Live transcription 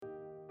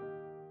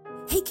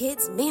Hey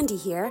kids, Mandy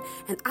here,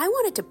 and I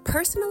wanted to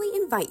personally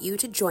invite you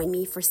to join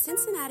me for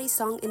Cincinnati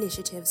Song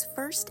Initiative's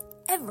first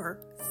ever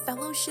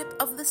Fellowship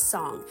of the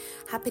Song,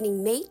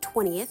 happening May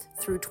 20th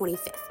through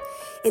 25th.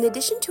 In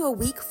addition to a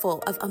week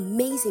full of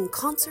amazing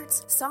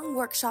concerts, song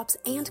workshops,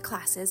 and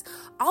classes,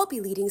 I'll be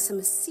leading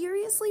some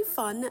seriously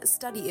fun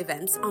study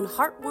events on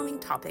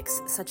heartwarming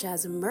topics such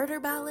as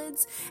murder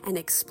ballads and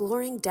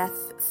exploring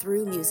death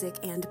through music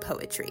and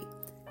poetry.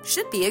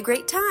 Should be a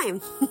great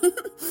time.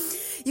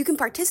 You can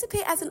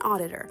participate as an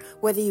auditor,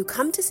 whether you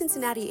come to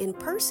Cincinnati in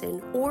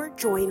person or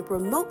join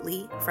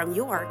remotely from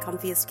your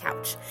comfiest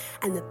couch.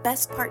 And the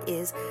best part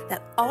is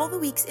that all the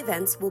week's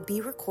events will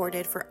be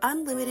recorded for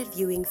unlimited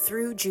viewing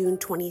through June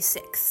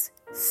 26.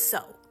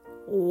 So,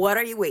 what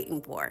are you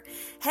waiting for?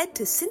 Head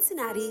to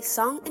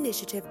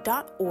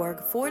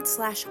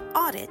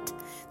cincinnati-songinitiative.org/audit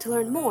to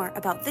learn more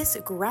about this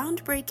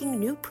groundbreaking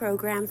new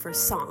program for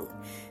song.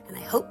 And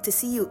I hope to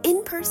see you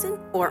in person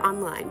or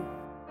online.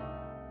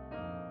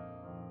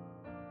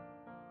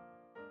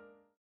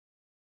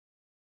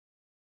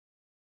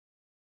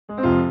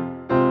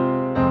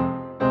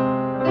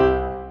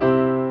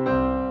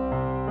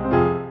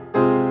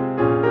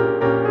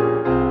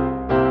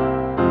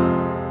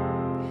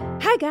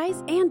 Hi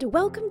guys, and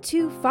welcome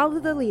to Follow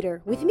the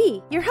Leader with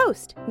me, your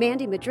host,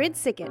 Mandy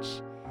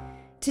Madrid-Sikich.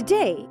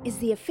 Today is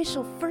the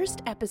official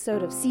first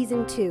episode of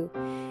Season 2,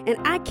 and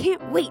I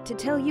can't wait to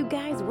tell you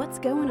guys what's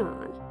going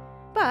on.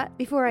 But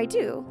before I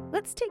do,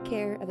 let's take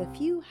care of a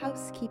few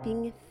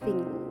housekeeping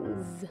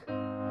things.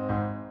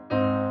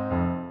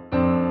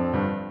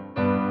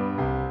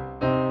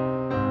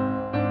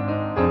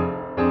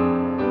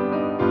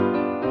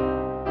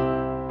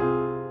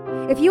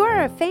 If you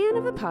are a fan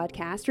of the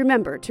podcast,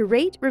 remember to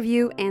rate,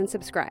 review, and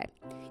subscribe.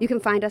 You can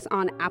find us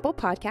on Apple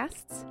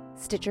Podcasts,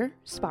 Stitcher,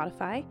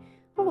 Spotify,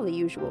 all the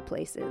usual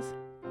places.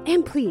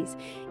 And please,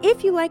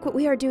 if you like what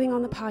we are doing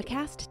on the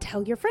podcast,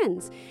 tell your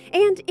friends.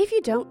 And if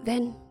you don't,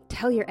 then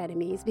tell your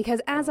enemies,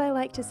 because as I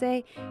like to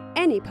say,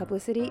 any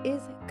publicity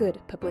is good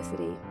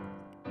publicity.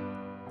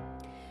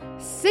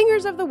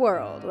 Singers of the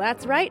world,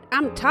 that's right,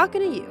 I'm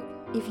talking to you.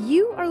 If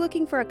you are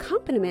looking for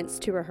accompaniments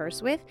to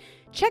rehearse with,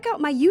 check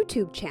out my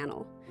YouTube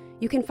channel.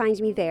 You can find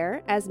me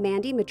there as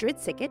Mandy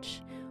Madrid-Sikich,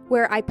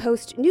 where I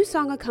post new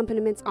song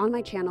accompaniments on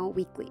my channel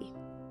weekly.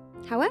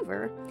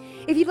 However,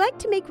 if you'd like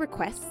to make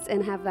requests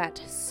and have that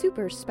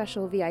super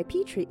special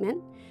VIP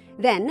treatment,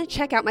 then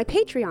check out my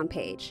Patreon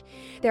page.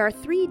 There are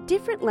 3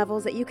 different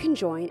levels that you can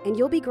join, and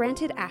you'll be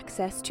granted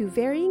access to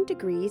varying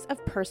degrees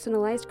of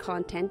personalized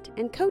content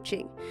and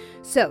coaching.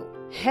 So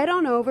head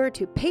on over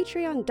to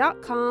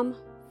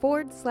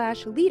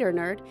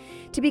patreon.com/leadernerd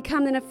to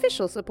become an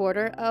official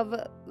supporter of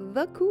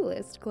the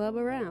coolest club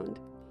around.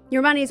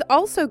 Your monies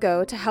also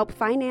go to help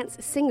finance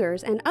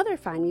singers and other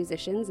fine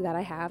musicians that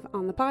I have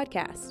on the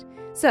podcast.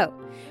 So,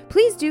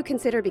 please do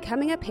consider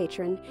becoming a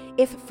patron,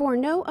 if for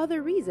no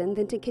other reason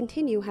than to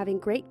continue having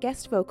great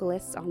guest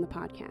vocalists on the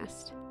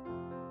podcast.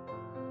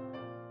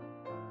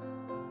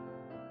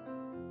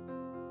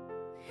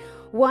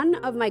 One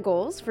of my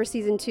goals for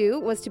Season 2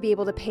 was to be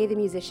able to pay the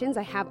musicians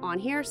I have on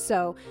here,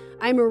 so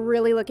I'm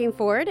really looking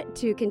forward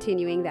to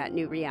continuing that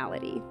new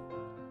reality.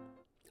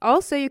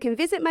 Also, you can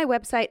visit my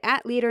website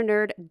at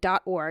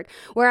leadernerd.org,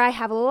 where I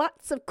have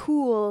lots of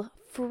cool,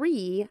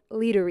 free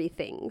leadery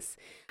things.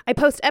 I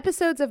post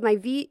episodes of my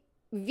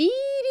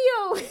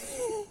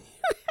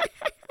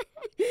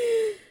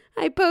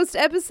I post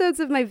episodes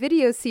of my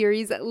video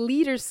series,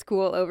 Leader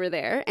School, over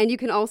there, and you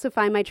can also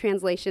find my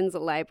translations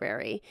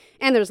library.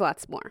 And there's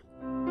lots more.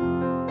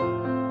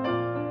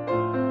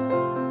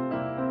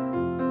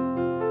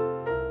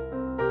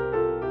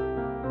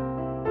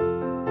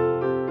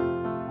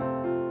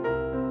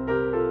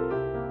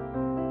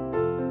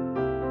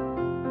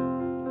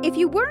 If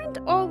you weren't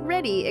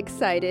already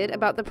excited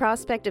about the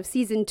prospect of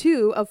Season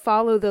 2 of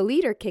Follow the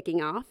Leader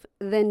kicking off,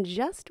 then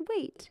just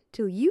wait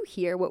till you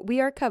hear what we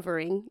are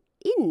covering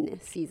in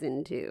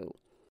Season 2.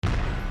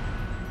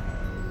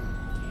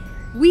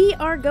 We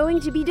are going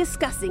to be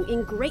discussing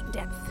in great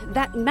depth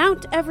that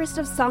Mount Everest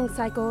of song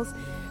cycles,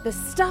 the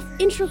stuff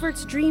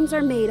introverts' dreams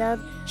are made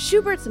of,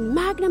 Schubert's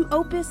magnum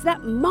opus,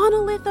 that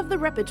monolith of the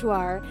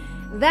repertoire.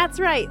 That's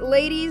right,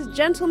 ladies,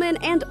 gentlemen,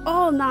 and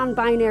all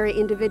non-binary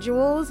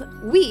individuals,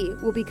 we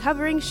will be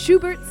covering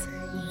Schubert's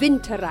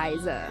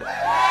Winterreise.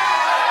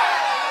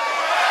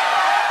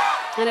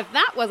 And if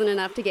that wasn't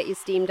enough to get you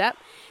steamed up,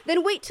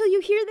 then wait till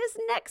you hear this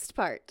next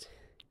part.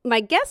 My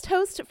guest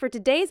host for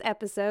today's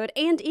episode,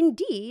 and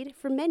indeed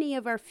for many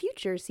of our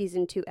future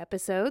Season 2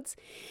 episodes,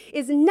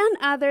 is none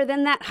other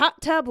than that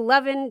hot tub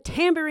loving,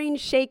 tambourine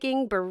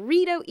shaking,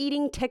 burrito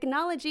eating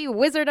technology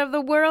wizard of the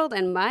world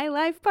and my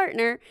life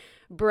partner,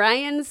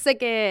 Brian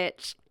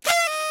Sikich.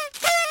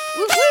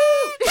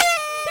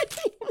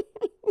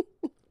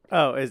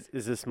 Oh, is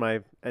this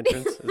my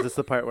entrance? Is this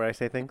the part where I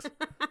say things?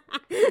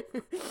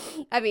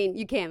 I mean,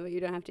 you can, but you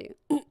don't have to.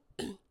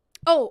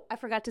 Oh, I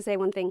forgot to say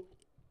one thing.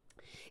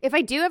 If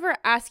I do ever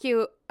ask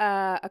you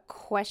a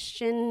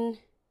question,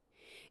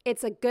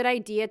 it's a good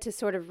idea to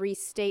sort of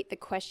restate the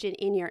question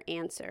in your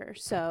answer.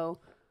 So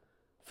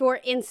For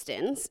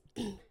instance,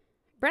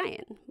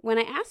 Brian, when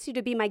I asked you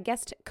to be my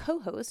guest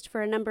co-host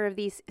for a number of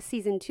these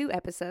season 2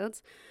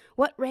 episodes,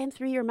 what ran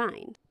through your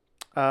mind?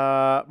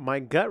 My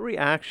gut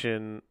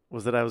reaction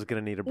was that I was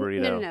going to need a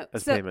burrito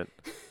as payment.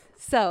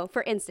 So,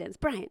 for instance,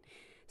 Brian,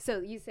 so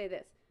you say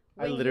this.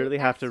 I literally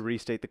have to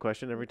restate the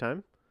question every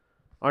time.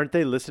 Aren't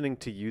they listening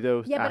to you,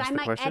 though? Yeah, but I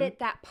might question? edit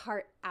that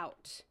part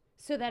out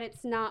so that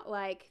it's not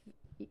like...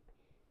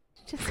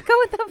 Just go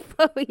with the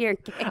flow here,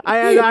 Gabe.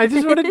 I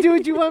just want to do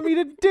what you want me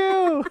to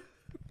do.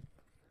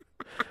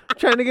 I'm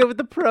trying to get with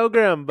the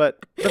program,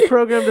 but the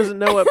program doesn't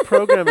know what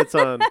program it's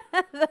on.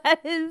 That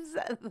is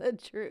the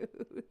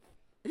truth.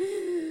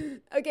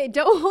 Okay,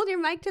 don't hold your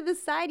mic to the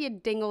side, you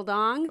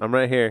dingle-dong. I'm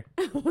right here.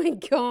 Oh, my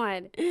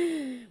God.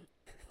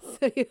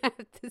 So you have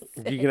to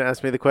say... You going to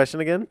ask me the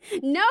question again?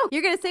 No,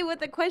 you're going to say what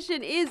the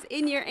question is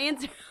in your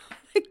answer.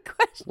 The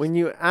question. When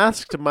you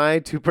asked Mai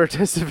to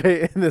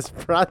participate in this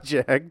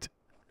project...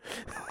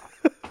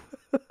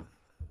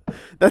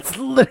 That's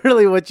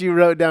literally what you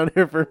wrote down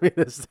here for me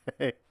to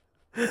say.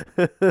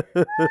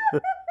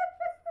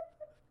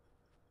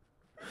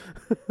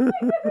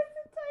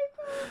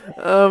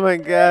 Oh my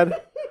God.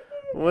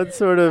 What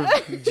sort of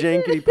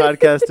janky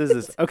podcast is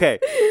this? Okay.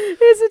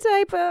 It's a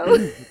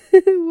typo.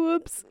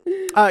 Whoops.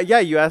 Yeah,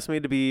 you asked me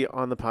to be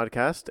on the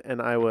podcast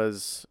and I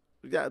was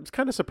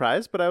kind of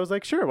surprised, but I was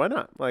like, sure, why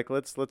not? Like,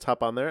 let's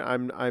hop on there.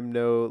 I'm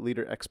no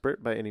leader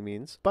expert by any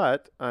means,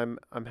 but I'm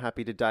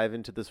happy to dive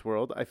into this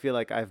world. I feel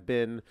like I've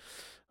been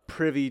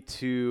privy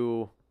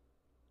to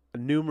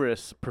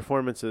numerous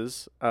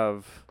performances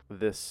of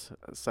this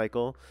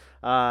cycle,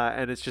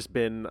 and it's just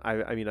been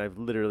I've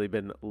literally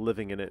been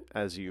living in it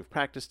as you've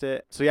practiced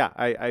it. So yeah,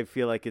 I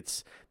feel like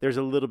there's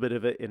a little bit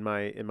of it in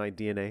my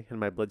DNA, in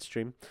my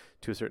bloodstream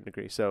to a certain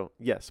degree. So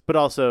yes, but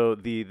also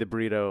the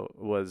burrito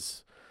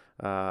was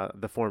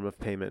the form of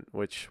payment,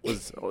 which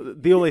was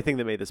the only thing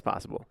that made this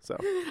possible. So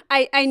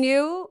I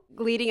knew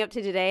leading up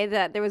to today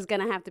that there was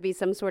going to have to be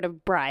some sort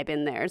of bribe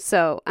in there.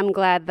 So I'm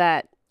glad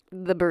that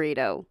the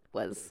burrito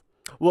was.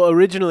 Well,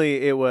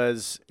 originally it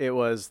was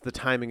the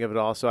timing of it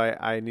all. So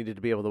I needed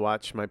to be able to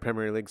watch my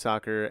Premier League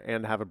soccer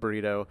and have a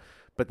burrito.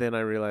 But then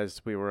I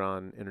realized we were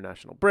on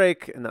international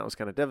break, and that was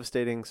kind of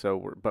devastating.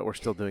 So, we're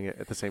still doing it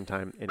at the same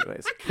time,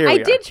 anyways. I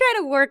did try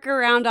to work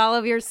around all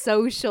of your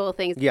social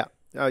things. Yeah,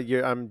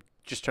 I'm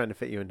just trying to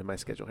fit you into my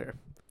schedule here.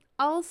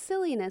 All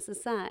silliness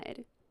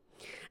aside,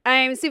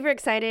 I'm super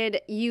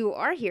excited you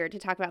are here to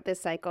talk about this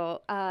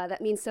cycle.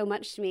 That means so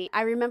much to me.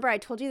 I remember I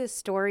told you this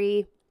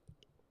story,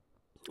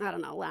 I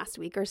don't know, last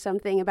week or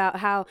something, about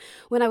how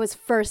when I was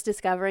first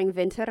discovering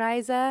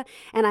Winterreise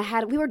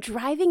and we were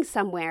driving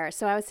somewhere.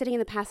 So I was sitting in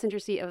the passenger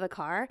seat of the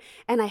car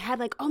and I had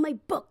like all my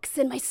books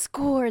and my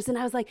scores and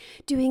I was like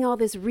doing all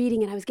this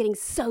reading and I was getting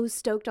so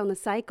stoked on the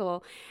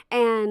cycle.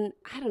 And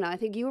I don't know, I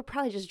think you were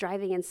probably just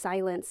driving in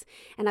silence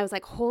and I was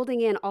like holding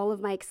in all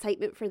of my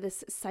excitement for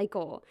this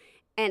cycle.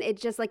 And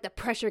it just like the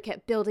pressure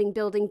kept building.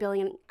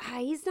 And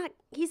he's not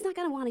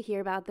going to want to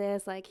hear about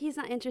this. Like, he's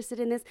not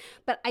interested in this.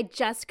 But I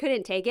just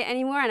couldn't take it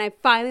anymore. And I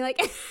finally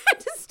had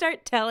to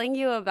start telling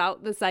you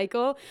about the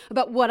cycle,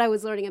 about what I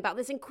was learning about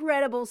this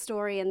incredible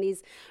story and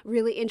these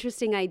really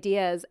interesting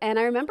ideas. And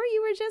I remember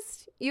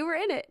you were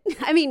in it.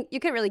 I mean, you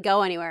couldn't really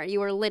go anywhere.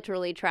 You were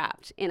literally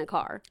trapped in a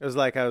car. It was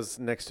like I was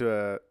next to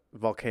a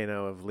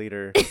volcano of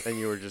leader and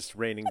you were just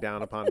raining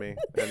down upon me.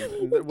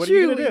 And what are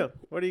you going to do?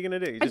 What are you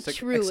going to do? You just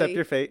accept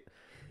your fate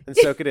and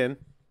soak it in.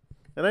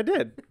 And I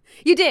did.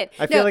 You did.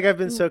 I feel like I've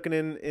been soaking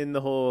in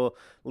the whole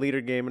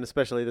leader game and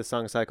especially the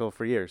song cycle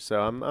for years.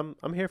 So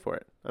I'm here for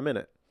it. I'm in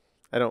it.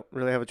 I don't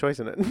really have a choice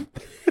in it.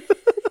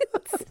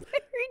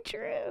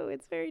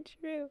 It's very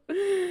true.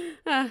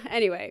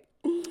 Anyway,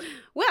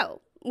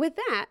 well, with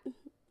that,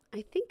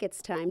 I think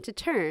it's time to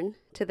turn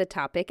to the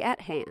topic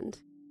at hand.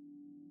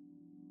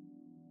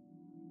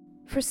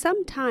 For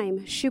some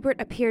time, Schubert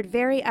appeared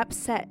very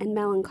upset and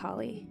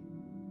melancholy.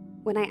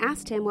 When I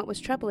asked him what was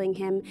troubling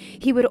him,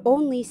 he would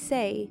only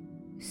say,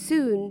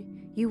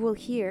 "Soon you will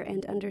hear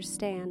and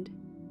understand."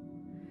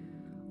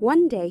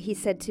 One day he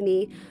said to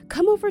me,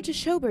 "Come over to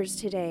Schober's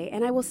today,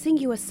 and I will sing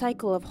you a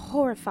cycle of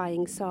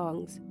horrifying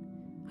songs.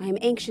 I am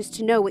anxious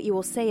to know what you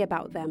will say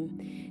about them.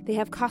 They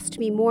have cost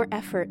me more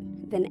effort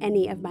than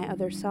any of my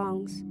other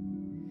songs."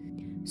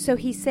 So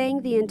he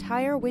sang the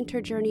entire winter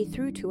journey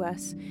through to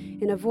us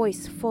in a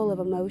voice full of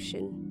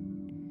emotion.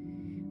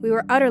 We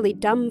were utterly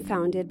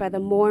dumbfounded by the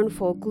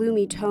mournful,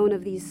 gloomy tone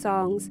of these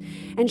songs,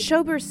 and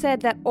Schober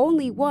said that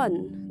only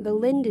one, the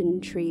linden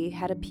tree,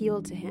 had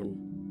appealed to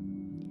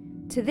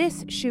him. To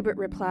this, Schubert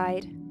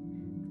replied,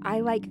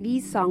 "I like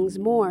these songs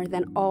more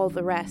than all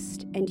the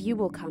rest, and you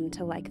will come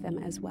to like them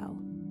as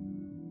well."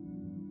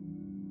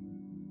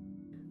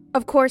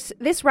 Of course,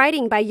 this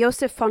writing by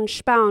Joseph von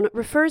Spaun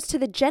refers to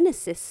the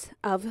genesis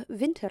of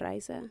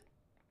Winterreise.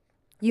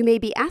 You may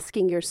be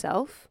asking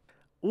yourself,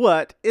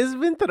 what is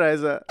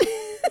Winterreise?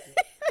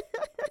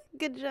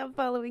 Good job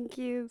following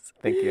cues.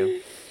 Thank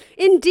you.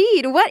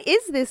 Indeed, what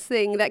is this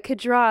thing that could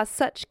draw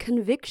such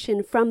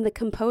conviction from the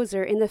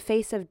composer in the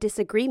face of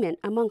disagreement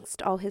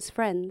amongst all his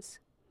friends?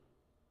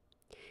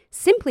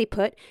 Simply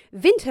put,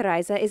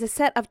 Winterreise is a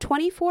set of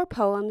 24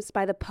 poems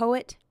by the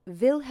poet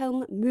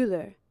Wilhelm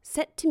Müller,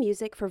 set to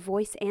music for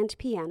voice and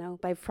piano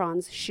by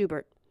Franz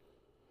Schubert.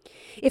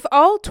 If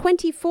all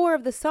 24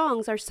 of the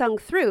songs are sung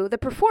through, the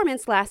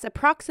performance lasts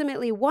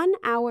approximately 1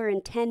 hour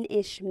and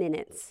 10-ish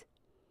minutes.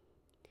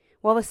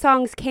 While the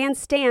songs can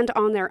stand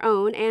on their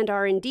own and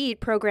are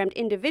indeed programmed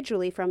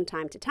individually from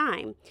time to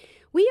time,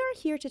 we are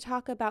here to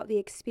talk about the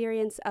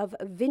experience of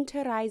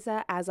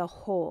Winterreise as a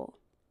whole.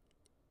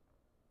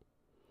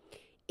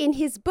 In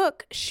his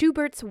book,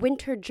 Schubert's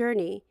Winter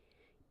Journey,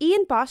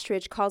 Ian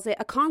Bostridge calls it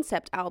a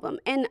concept album,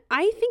 and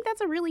I think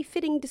that's a really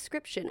fitting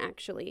description,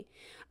 actually.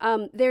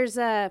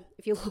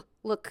 If you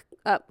look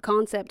up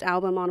concept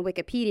album on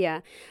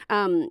Wikipedia,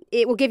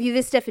 it will give you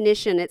this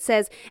definition. It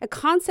says, a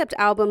concept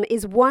album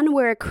is one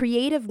where a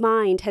creative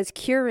mind has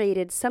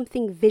curated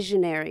something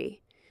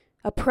visionary,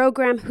 a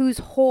program whose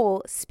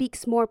whole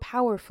speaks more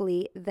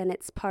powerfully than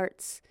its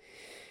parts,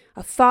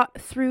 a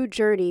thought-through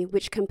journey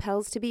which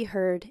compels to be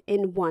heard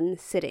in one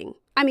sitting.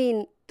 I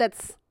mean,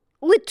 that's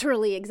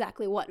literally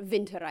exactly what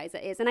Winterreise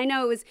is. And I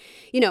know it was,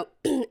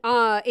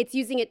 it's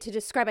using it to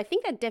describe, I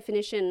think that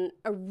definition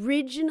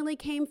originally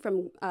came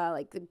from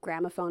like the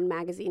Gramophone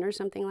magazine or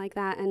something like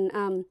that.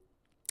 And,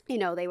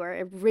 they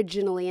were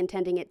originally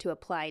intending it to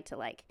apply to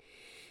like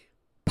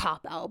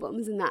pop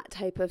albums and that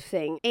type of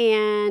thing.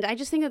 And I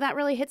just think that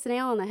really hits the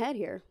nail on the head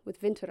here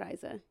with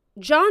Winterreise.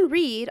 John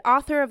Reed,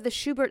 author of the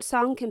Schubert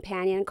Song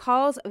Companion,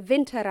 calls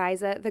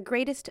Winterreise the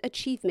greatest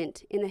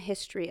achievement in the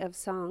history of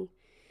song.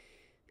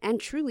 And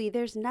truly,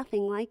 there's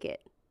nothing like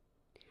it.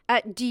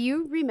 Do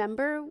you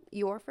remember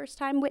your first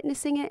time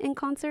witnessing it in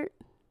concert?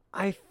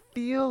 I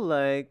feel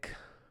like,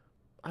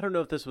 I don't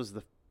know if this was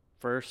the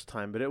first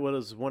time, but it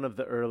was one of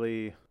the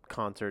early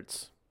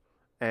concerts.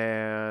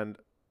 And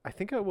I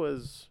think I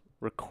was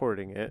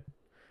recording it.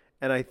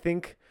 And I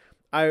think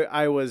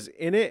I was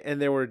in it, and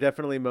there were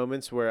definitely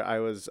moments where I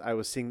was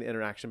seeing the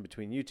interaction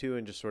between you two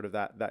and just sort of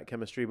that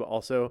chemistry. But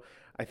also,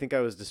 I think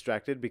I was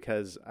distracted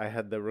because I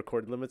had the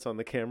record limits on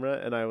the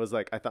camera, and I was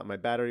like, I thought my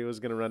battery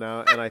was going to run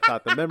out, and I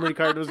thought the memory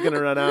card was going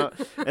to run out.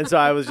 And so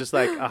I was just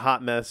like a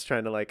hot mess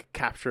trying to like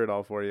capture it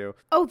all for you.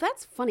 Oh,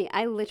 that's funny.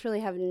 I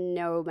literally have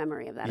no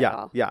memory of that at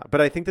all. Yeah.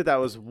 But I think that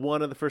was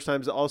one of the first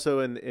times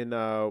also in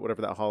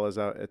whatever that hall is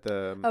out at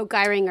the...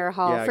 Geiringer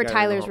Hall for Geiringer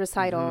Tyler's Hall.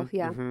 recital. Mm-hmm,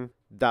 yeah. Mm-hmm.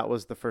 That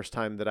was the first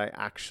time that I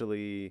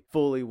actually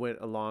fully went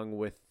along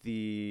with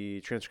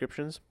the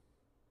transcriptions.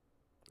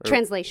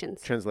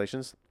 Translations.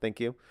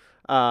 Thank you.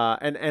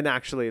 And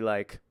actually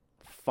like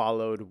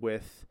followed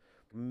with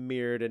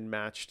mirrored and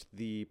matched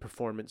the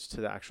performance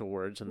to the actual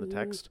words and the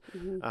text.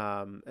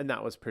 Mm-hmm. And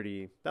that was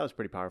pretty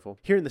powerful.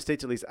 Here in the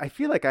States, at least, I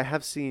feel like I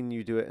have seen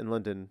you do it in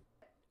London.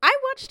 I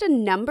watched a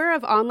number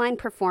of online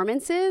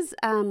performances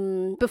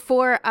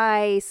before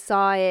I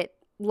saw it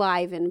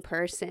live in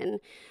person.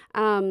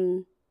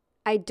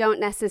 I don't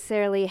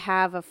necessarily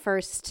have a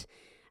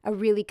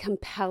really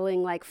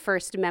compelling like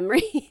first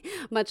memory,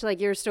 much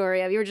like your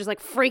story. You were just like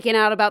freaking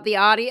out about the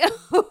audio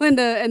and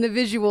the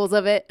visuals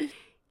of it.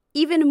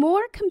 Even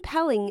more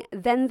compelling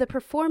than the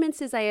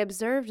performances I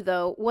observed,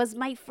 though, was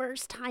my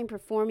first time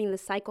performing the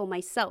cycle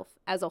myself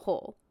as a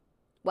whole.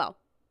 Well,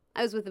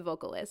 I was with the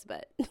vocalist,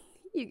 but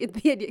you get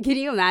the idea. Can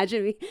you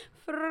imagine me?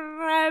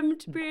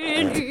 Fremd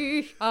bin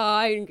ich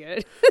ein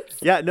Gott.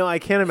 Yeah, no, I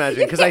can't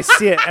imagine because I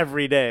see it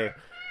every day.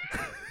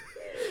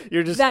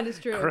 You're just that is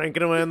true.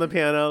 Cranking away on the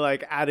piano,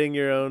 like adding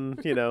your own,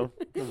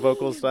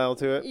 vocal style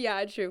to it.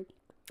 Yeah, true.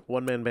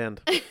 One-man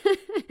band.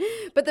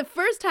 But the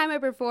first time I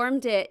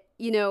performed it,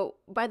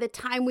 by the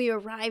time we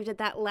arrived at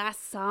that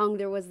last song,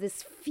 there was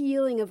this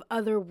feeling of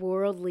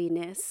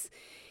otherworldliness,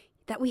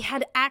 that we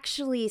had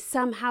actually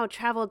somehow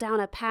traveled down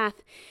a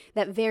path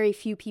that very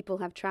few people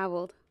have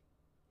traveled.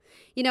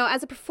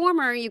 As a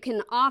performer, you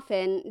can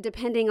often,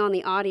 depending on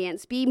the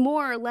audience, be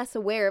more or less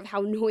aware of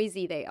how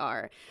noisy they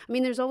are. I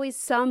mean, there's always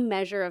some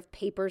measure of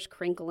papers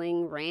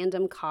crinkling,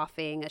 random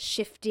coughing, a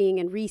shifting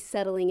and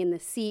resettling in the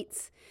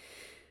seats.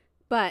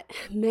 But,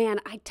 man,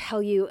 I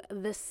tell you,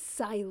 the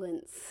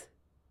silence.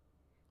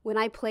 When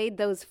I played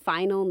those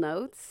final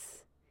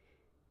notes,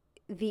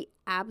 the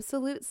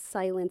absolute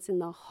silence in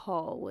the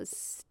hall was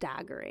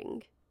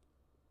staggering.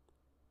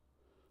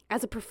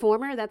 As a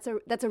performer, that's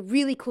a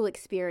really cool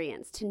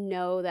experience to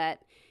know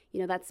that,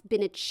 that's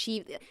been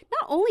achieved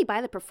not only by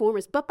the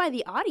performers, but by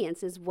the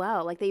audience as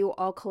well. Like they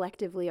all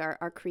collectively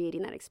are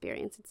creating that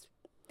experience. It's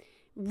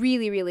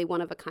really, really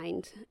one of a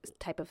kind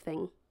type of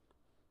thing.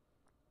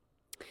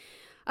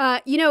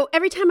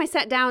 Every time I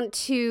sat down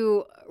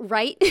to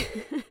write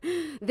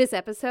this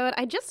episode,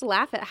 I just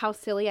laugh at how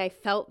silly I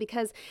felt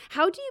because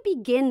how do you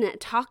begin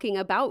talking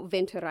about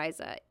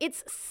Winterreise?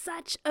 It's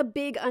such a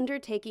big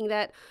undertaking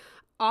that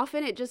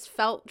often it just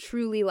felt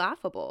truly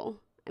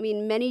laughable. I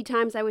mean, many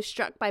times I was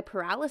struck by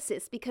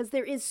paralysis because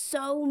there is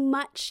so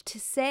much to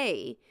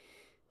say,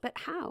 but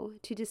how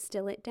to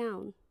distill it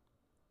down?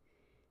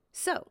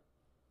 So,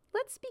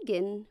 let's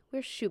begin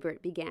where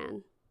Schubert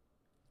began,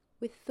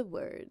 with the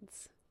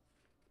words.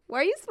 Why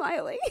are you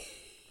smiling?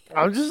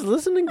 I'm just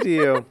listening to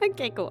you.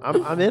 Okay, cool.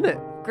 I'm in it.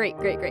 Great.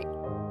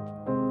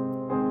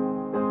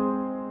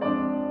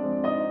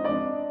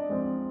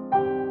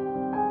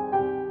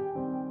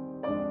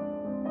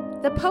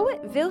 The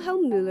poet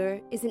Wilhelm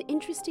Müller is an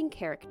interesting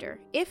character,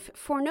 if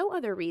for no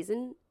other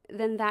reason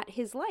than that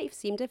his life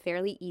seemed a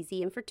fairly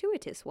easy and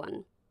fortuitous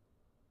one.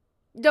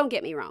 Don't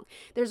get me wrong,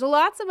 there's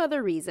lots of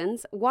other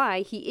reasons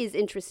why he is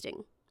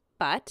interesting.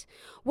 But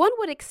one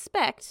would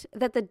expect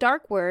that the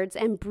dark words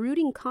and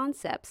brooding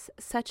concepts,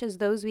 such as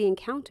those we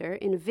encounter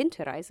in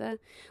Winterreise,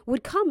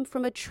 would come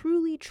from a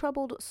truly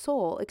troubled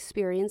soul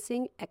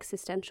experiencing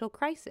existential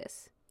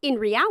crisis. In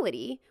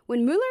reality,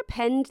 when Müller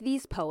penned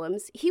these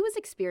poems, he was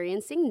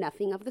experiencing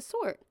nothing of the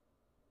sort.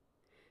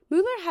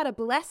 Müller had a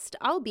blessed,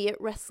 albeit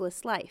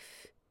restless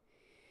life.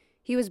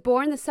 He was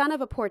born the son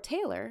of a poor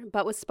tailor,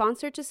 but was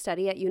sponsored to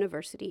study at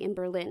university in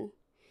Berlin.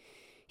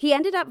 He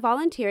ended up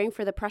volunteering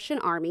for the Prussian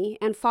army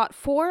and fought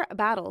 4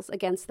 battles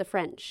against the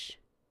French.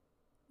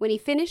 When he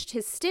finished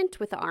his stint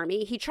with the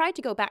army, he tried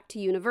to go back to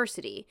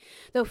university.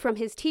 Though from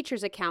his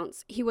teacher's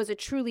accounts, he was a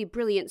truly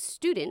brilliant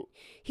student,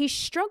 he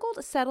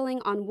struggled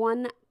settling on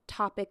one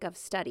topic of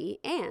study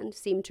and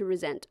seemed to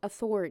resent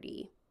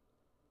authority.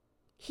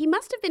 He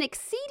must have been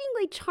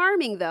exceedingly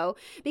charming, though,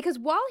 because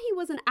while he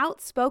was an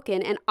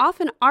outspoken and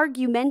often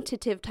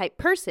argumentative type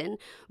person,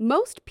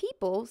 most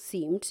people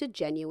seemed to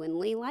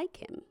genuinely like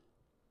him.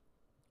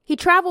 He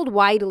traveled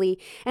widely,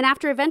 and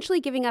after eventually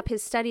giving up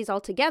his studies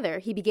altogether,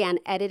 he began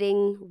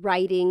editing,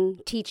 writing,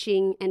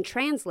 teaching, and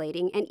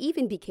translating, and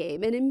even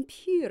became an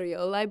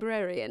imperial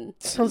librarian.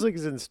 Sounds like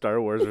he's in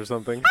Star Wars or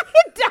something.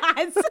 It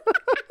does!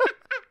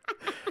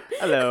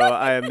 Hello,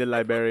 I am the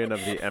librarian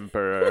of the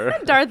Emperor.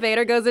 Darth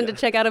Vader goes in to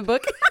check out a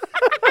book.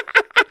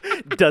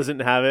 Doesn't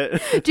have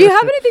it. Do you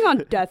have anything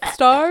on Death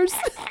Stars?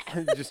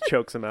 Just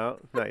chokes him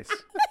out. Nice.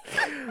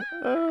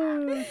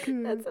 Oh,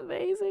 good. That's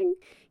amazing.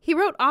 He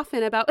wrote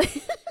often about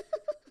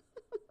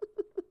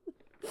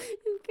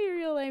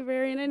imperial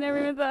librarian. I never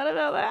even thought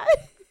about that.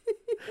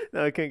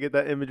 No, I can't get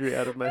that imagery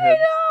out of my head. I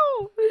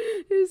know.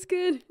 It was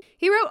good.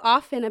 He wrote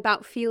often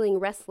about feeling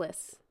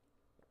restless.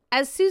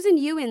 As Susan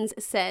Ewens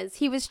says,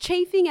 he was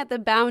chafing at the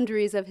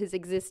boundaries of his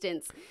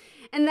existence.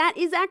 And that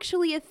is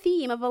actually a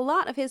theme of a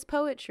lot of his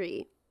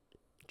poetry.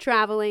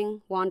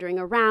 Traveling, wandering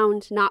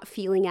around, not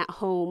feeling at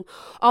home.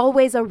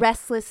 Always a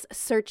restless,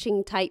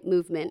 searching type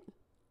movement.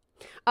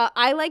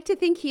 I like to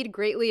think he'd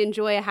greatly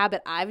enjoy a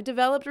habit I've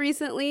developed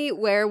recently,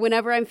 where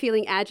whenever I'm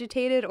feeling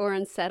agitated or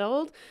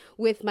unsettled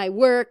with my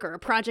work or a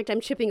project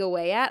I'm chipping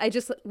away at, I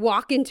just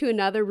walk into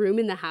another room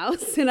in the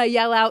house and I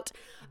yell out,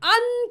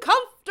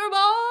 "Uncomfortable!"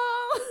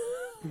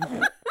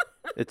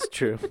 It's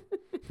true.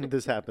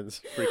 This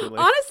happens frequently.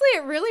 Honestly,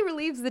 it really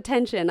relieves the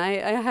tension.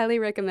 I highly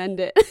recommend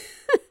it.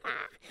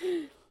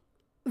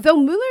 Though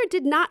Müller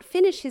did not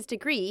finish his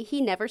degree,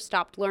 he never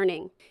stopped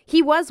learning.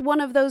 He was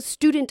one of those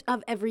student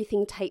of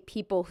everything type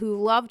people who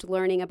loved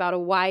learning about a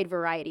wide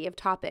variety of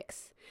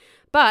topics.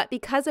 But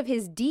because of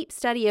his deep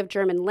study of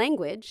German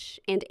language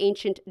and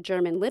ancient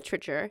German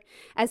literature,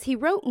 as he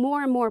wrote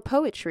more and more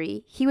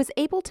poetry, he was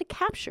able to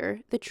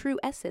capture the true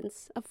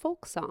essence of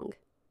folk song.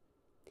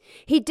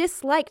 He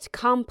disliked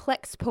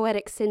complex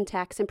poetic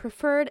syntax and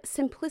preferred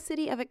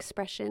simplicity of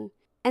expression,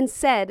 and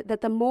said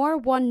that the more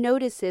one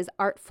notices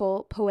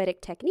artful poetic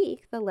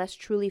technique, the less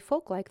truly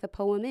folk-like the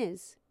poem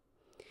is.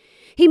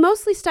 He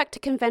mostly stuck to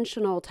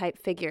conventional type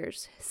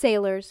figures,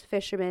 sailors,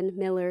 fishermen,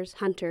 millers,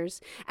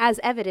 hunters,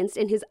 as evidenced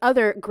in his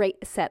other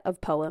great set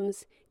of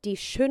poems, Die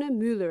schöne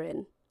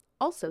Müllerin,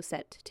 also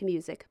set to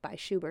music by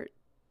Schubert.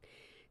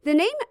 The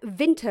name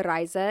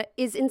Winterreise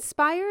is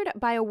inspired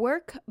by a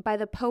work by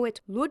the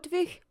poet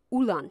Ludwig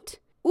Uhland.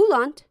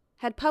 Uhland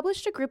had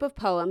published a group of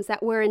poems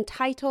that were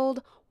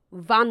entitled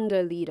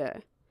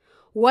Wanderlieder.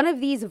 One of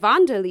these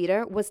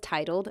Wanderlieder was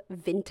titled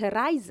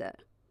Winterreise.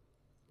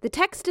 The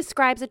text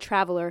describes a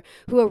traveler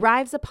who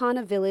arrives upon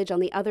a village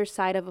on the other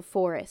side of a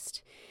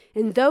forest,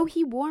 and though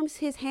he warms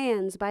his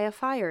hands by a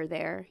fire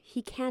there,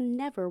 he can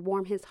never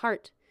warm his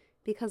heart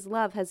because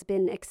love has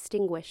been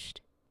extinguished.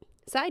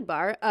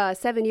 Sidebar,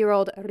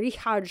 7-year-old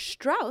Richard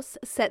Strauss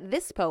set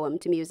this poem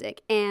to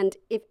music, and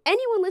if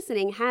anyone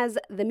listening has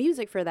the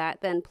music for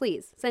that, then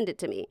please send it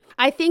to me.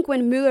 I think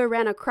when Müller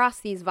ran across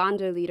these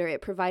Wanderlieder,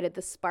 it provided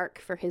the spark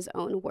for his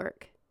own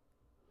work.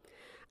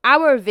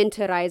 Our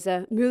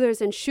Winterreise,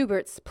 Müller's and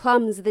Schubert's,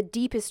 plumbs the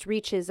deepest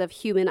reaches of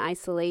human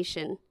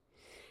isolation.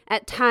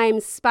 At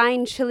times,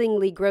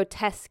 spine-chillingly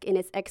grotesque in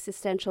its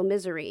existential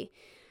misery,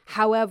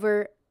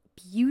 however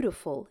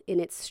beautiful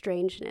in its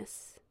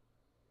strangeness.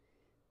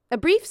 A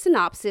brief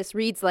synopsis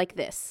reads like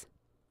this.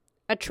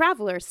 A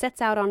traveler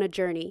sets out on a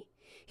journey.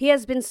 He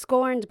has been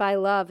scorned by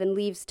love and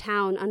leaves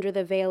town under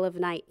the veil of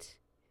night.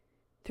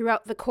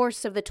 Throughout the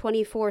course of the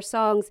 24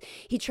 songs,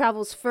 he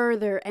travels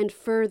further and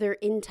further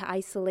into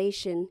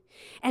isolation.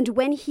 And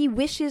when he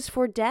wishes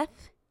for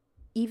death,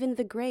 even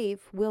the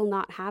grave will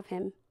not have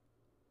him.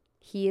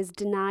 He is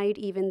denied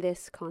even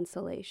this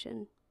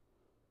consolation.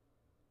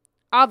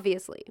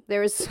 Obviously,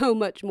 there is so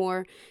much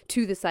more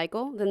to the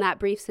cycle than that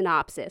brief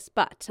synopsis,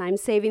 but I'm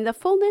saving the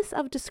fullness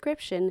of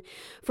description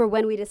for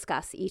when we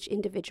discuss each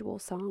individual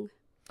song.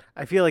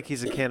 I feel like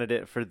he's a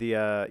candidate for the,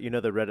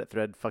 the Reddit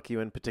thread, "Fuck You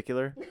in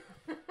particular."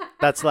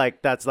 That's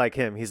like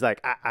him. He's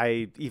like,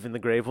 I even the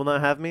grave will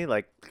not have me.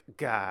 Like,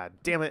 God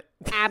damn it.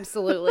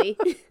 Absolutely.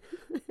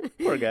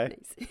 Poor guy.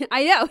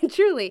 I know,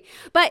 truly.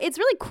 But it's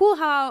really cool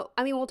how,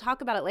 I mean, we'll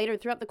talk about it later.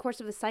 Throughout the course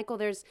of the cycle,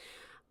 there's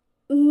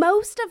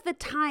most of the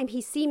time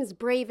he seems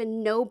brave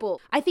and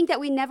noble. I think that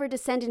we never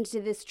descend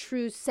into this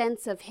true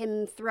sense of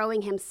him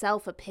throwing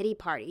himself a pity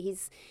party.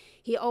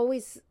 He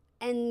always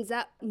ends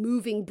up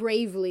moving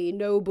bravely,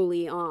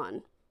 nobly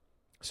on.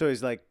 So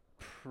he's like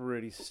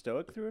pretty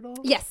stoic through it all?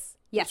 Yes.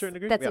 To a certain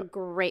degree? That's Yeah. a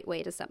great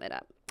way to sum it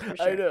up. For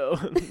sure. I know.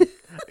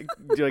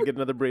 Do I get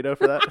another burrito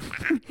for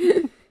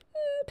that?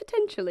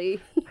 Potentially.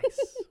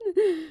 Nice.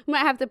 Might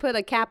have to put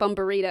a cap on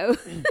burrito.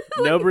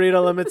 No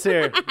burrito limits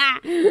here.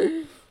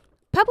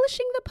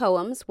 Publishing the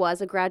poems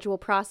was a gradual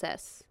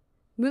process.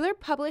 Müller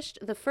published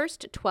the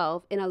first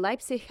 12 in a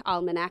Leipzig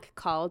almanac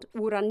called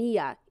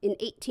Urania in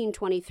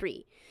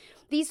 1823.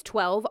 These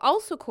 12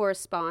 also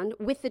correspond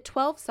with the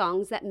 12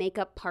 songs that make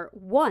up part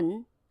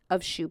 1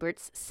 of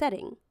Schubert's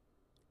setting.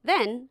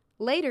 Then,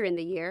 later in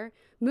the year,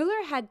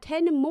 Müller had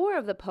 10 more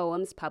of the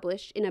poems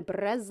published in a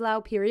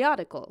Breslau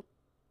periodical.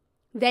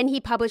 Then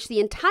he published the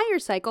entire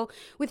cycle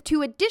with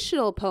 2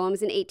 additional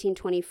poems in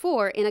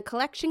 1824 in a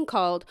collection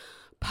called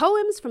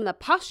Poems from the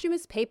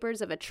Posthumous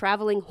Papers of a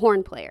Traveling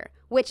Horn Player,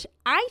 which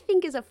I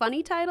think is a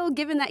funny title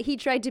given that he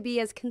tried to be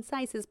as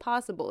concise as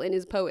possible in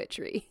his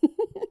poetry.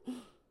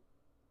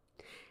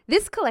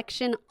 This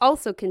collection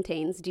also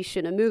contains Die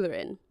Schöne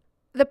Müllerin.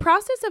 The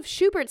process of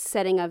Schubert's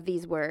setting of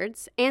these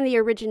words and the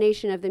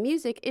origination of the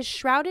music is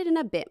shrouded in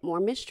a bit more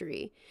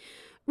mystery.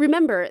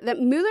 Remember that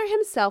Müller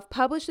himself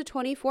published the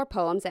 24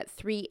 poems at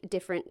 3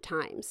 different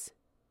times.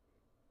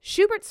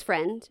 Schubert's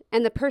friend,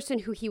 and the person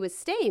who he was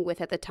staying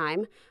with at the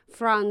time,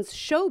 Franz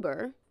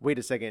Schober... Wait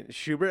a second.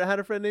 Schubert had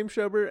a friend named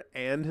Schober,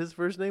 and his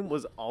first name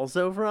was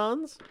also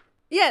Franz?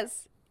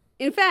 Yes.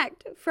 In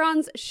fact,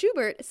 Franz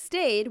Schubert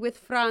stayed with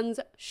Franz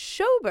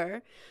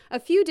Schober a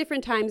few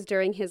different times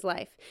during his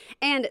life.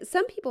 And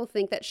some people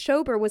think that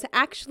Schober was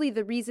actually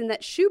the reason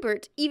that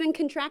Schubert even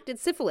contracted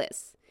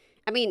syphilis.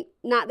 I mean,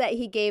 not that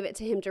he gave it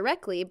to him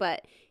directly,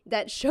 but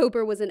that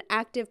Schober was an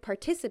active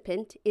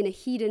participant in a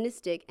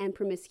hedonistic and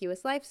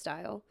promiscuous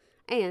lifestyle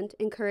and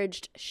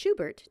encouraged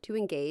Schubert to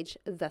engage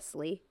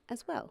thusly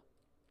as well.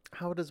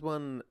 How does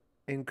one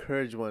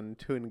encourage one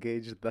to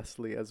engage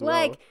thusly as well?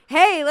 Like,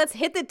 hey, let's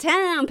hit the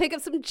town, pick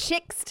up some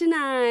chicks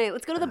tonight.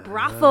 Let's go to the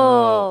brothel.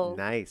 Oh,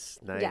 nice.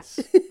 Yeah.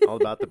 All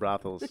about the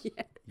brothels.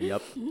 Yeah.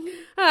 Yep.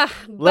 But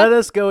Let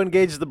us go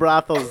engage the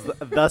brothels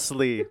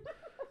thusly.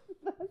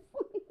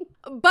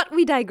 But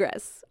we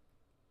digress.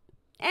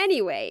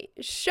 Anyway,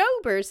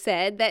 Schober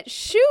said that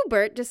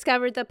Schubert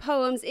discovered the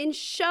poems in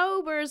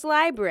Schober's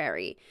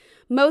library,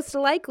 most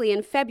likely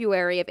in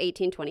February of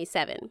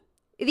 1827.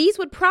 These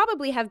would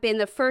probably have been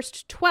the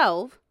first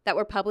 12 that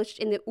were published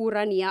in the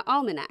Urania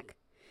Almanac.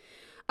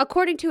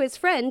 According to his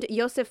friend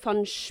Josef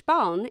von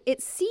Spahn,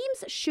 it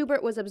seems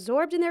Schubert was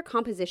absorbed in their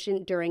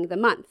composition during the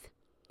month.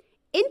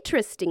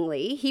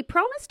 Interestingly, he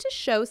promised to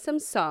show some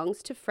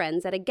songs to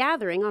friends at a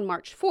gathering on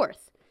March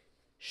 4th.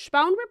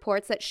 Spahn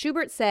reports that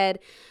Schubert said,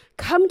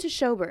 "Come to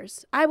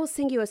Schober's. I will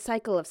sing you a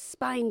cycle of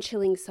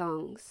spine-chilling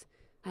songs.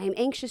 I am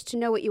anxious to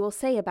know what you will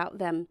say about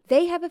them.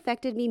 They have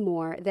affected me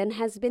more than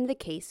has been the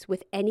case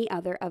with any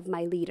other of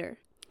my lieder."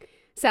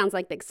 Sounds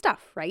like big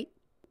stuff, right?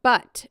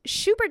 But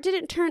Schubert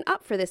didn't turn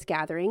up for this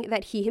gathering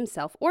that he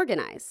himself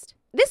organized.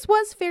 This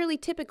was fairly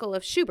typical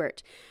of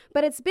Schubert,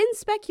 but it's been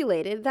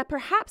speculated that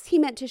perhaps he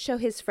meant to show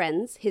his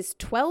friends his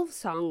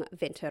 12-song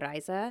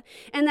Winterreise,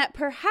 and that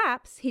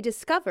perhaps he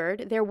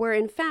discovered there were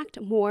in fact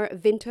more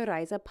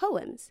Winterreise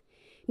poems,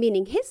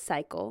 meaning his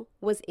cycle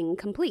was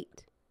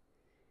incomplete.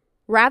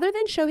 Rather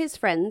than show his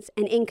friends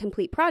an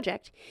incomplete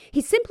project, he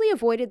simply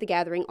avoided the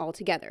gathering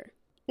altogether.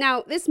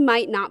 Now, this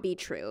might not be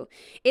true.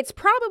 It's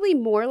probably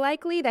more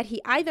likely that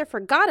he either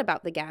forgot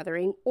about the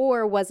gathering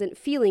or wasn't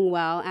feeling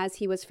well, as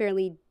he was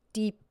fairly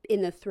deep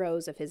in the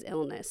throes of his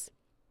illness.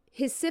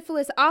 His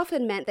syphilis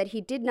often meant that he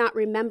did not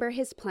remember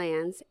his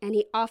plans, and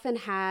he often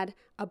had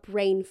a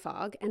brain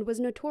fog and was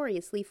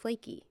notoriously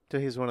flaky. So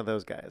he's one of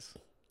those guys.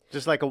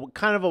 Just like a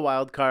kind of a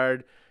wild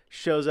card,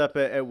 shows up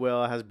at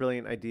will, has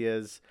brilliant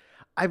ideas.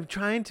 I'm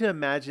trying to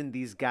imagine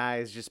these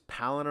guys just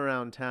palling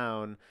around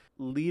town,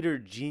 leader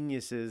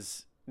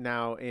geniuses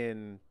now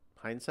in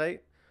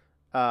hindsight,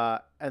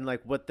 and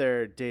like what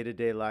their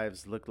day-to-day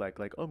lives look like.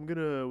 Like, oh, I'm going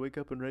to wake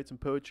up and write some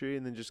poetry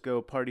and then just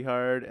go party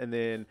hard and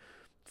then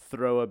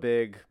throw a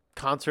big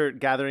concert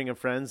gathering of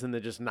friends and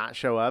then just not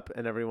show up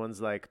and everyone's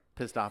like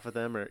pissed off at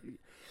them. Or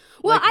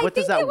well, like, what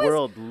does that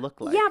world look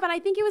like? Yeah, but I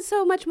think it was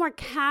so much more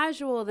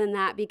casual than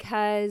that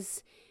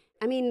because,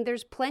 I mean,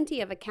 there's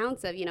plenty of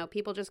accounts of,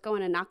 people just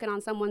going and knocking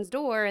on someone's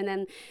door and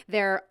then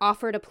they're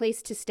offered a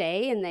place to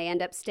stay and they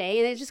end up staying.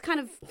 And it's just kind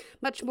of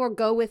much more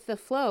go with the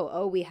flow.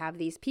 Oh, we have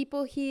these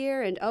people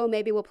here and, oh,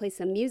 maybe we'll play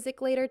some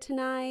music later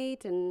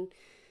tonight. And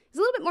it's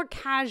a little bit more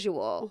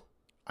casual.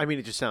 I mean,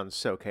 it just sounds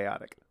so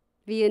chaotic.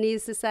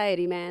 Viennese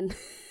society, man.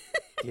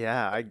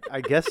 Yeah,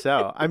 I guess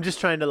so. I'm just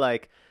trying to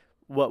like,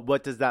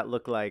 what does that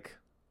look like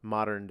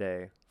modern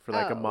day for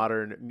like a Oh.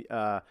 modern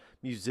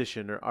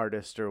musician or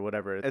artist or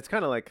whatever. It's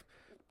kind of like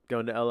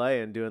going to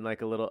LA and doing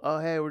like a little, oh,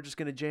 hey, we're just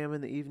going to jam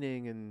in the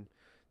evening and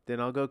then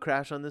I'll go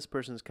crash on this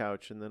person's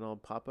couch and then I'll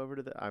pop over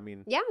to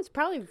Yeah, it's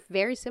probably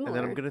very similar. and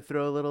then I'm going to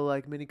throw a little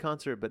like mini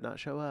concert but not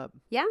show up.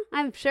 Yeah,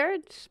 I'm sure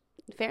it's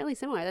fairly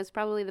similar. That's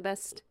probably the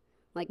best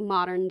like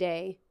modern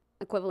day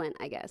equivalent,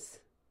 I guess.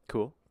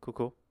 Cool.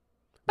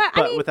 But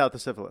I mean, without the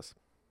syphilis.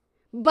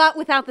 but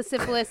without the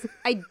syphilis,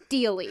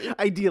 ideally.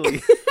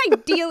 Ideally.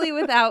 Ideally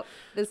without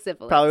the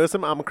syphilis. Probably with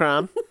some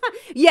Omicron.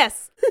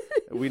 Yes.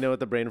 We know what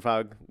the brain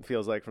fog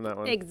feels like from that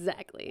one.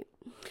 Exactly.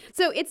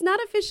 So it's not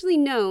officially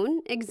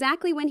known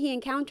exactly when he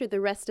encountered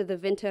the rest of the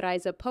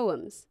Winterreise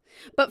poems.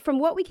 But from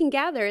what we can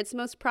gather, it's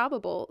most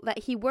probable that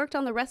he worked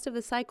on the rest of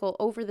the cycle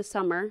over the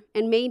summer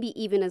and maybe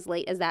even as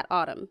late as that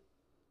autumn.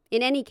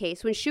 In any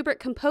case, when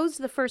Schubert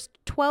composed the first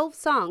 12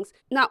 songs,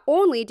 not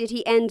only did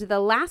he end the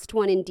last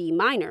one in D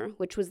minor,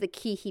 which was the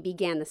key he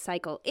began the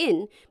cycle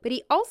in, but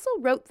he also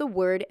wrote the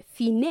word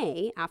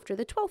fine after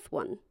the 12th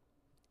one.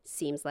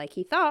 Seems like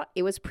he thought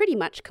it was pretty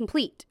much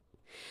complete.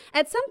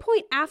 At some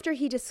point after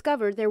he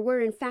discovered there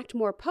were in fact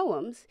more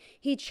poems,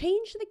 he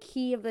changed the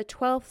key of the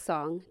 12th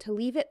song to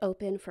leave it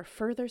open for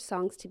further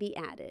songs to be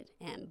added.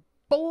 And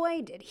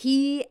boy, did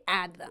he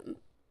add them.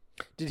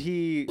 Did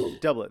he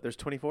double it? There's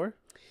 24?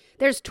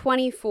 There's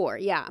 24,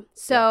 yeah.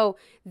 So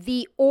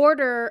the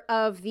order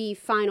of the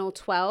final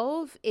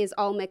 12 is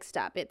all mixed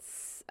up.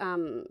 It's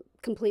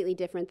completely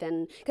different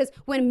than... Because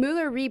when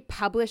Mueller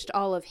republished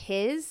all of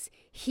his,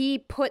 he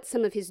put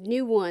some of his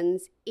new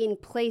ones in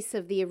place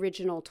of the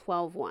original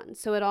 12 ones.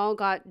 So it all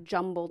got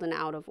jumbled and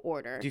out of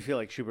order. Do you feel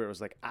like Schubert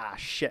was like,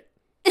 shit,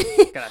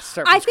 gotta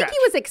start from I scratch? think he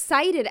was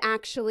excited,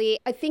 actually.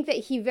 I think that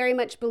he very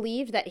much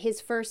believed that his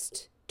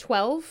first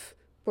 12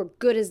 were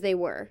good as they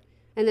were.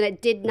 And then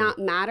it did not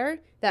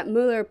matter that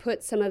Mueller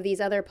put some of these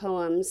other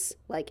poems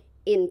like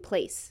in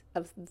place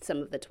of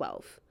some of the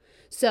 12.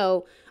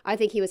 So I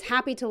think he was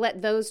happy to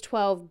let those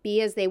 12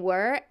 be as they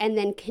were and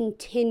then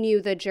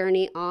continue the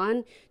journey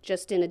on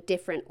just in a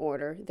different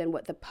order than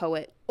what the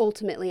poet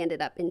ultimately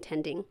ended up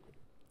intending.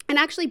 And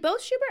actually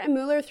both Schubert and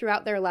Mueller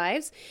throughout their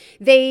lives,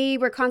 they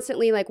were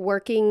constantly like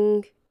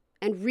working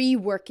and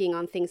reworking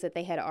on things that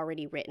they had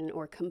already written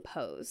or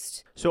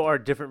composed. So are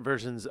different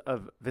versions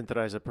of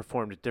Winterreise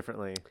performed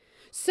differently?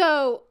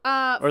 So,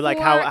 or like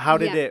how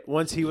did it,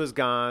 once he was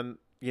gone,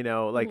 you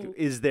know, like,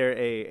 is there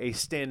a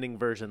standing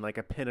version, like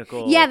a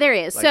pinnacle? Yeah, there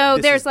is. Like, so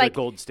this there's is like the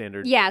gold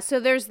standard. Yeah, so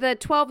there's the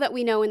 12 that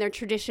we know in their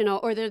traditional,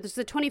 or there's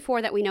the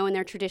 24 that we know in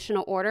their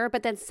traditional order.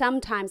 But then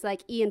sometimes,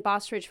 like Ian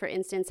Bostridge, for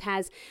instance,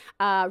 has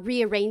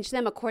rearranged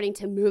them according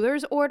to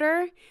Mueller's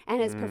order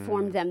and has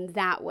performed them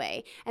that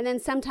way. And then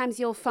sometimes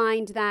you'll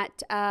find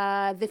that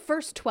the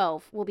first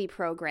 12 will be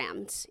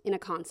programmed in a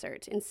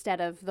concert instead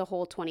of the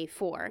whole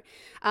 24.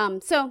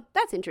 So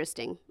that's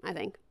interesting, I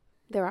think.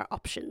 There are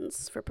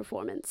options for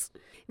performance.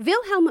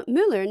 Wilhelm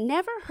Müller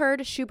never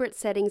heard Schubert's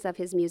settings of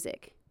his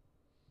music.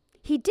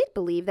 He did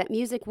believe that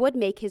music would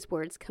make his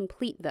words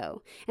complete,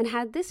 though, and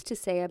had this to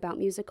say about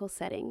musical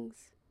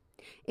settings.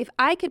 If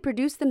I could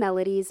produce the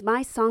melodies,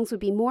 my songs would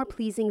be more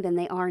pleasing than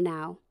they are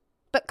now.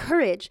 But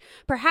courage!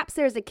 Perhaps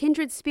there is a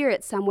kindred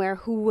spirit somewhere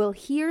who will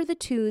hear the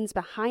tunes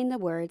behind the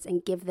words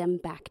and give them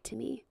back to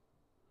me.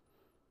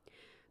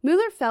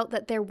 Müller felt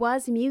that there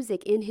was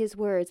music in his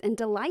words and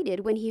delighted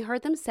when he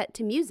heard them set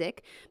to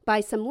music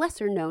by some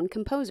lesser-known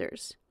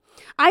composers.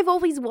 I've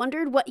always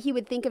wondered what he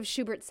would think of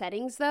Schubert's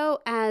settings, though,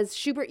 as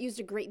Schubert used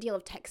a great deal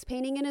of text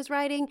painting in his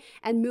writing,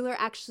 and Müller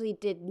actually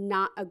did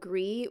not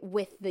agree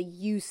with the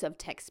use of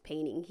text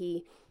painting.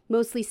 He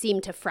mostly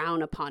seemed to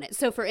frown upon it.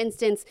 So, for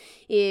instance,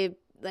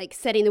 like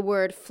setting the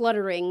word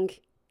fluttering,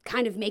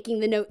 kind of making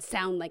the notes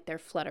sound like they're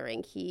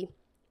fluttering, he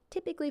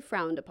typically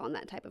frowned upon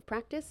that type of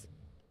practice.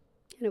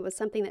 And it was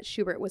something that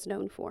Schubert was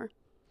known for.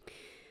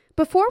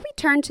 Before we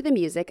turn to the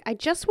music, I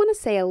just want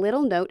to say a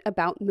little note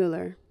about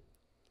Müller.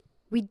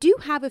 We do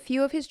have a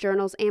few of his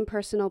journals and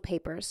personal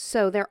papers,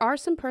 so there are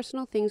some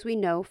personal things we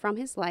know from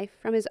his life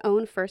from his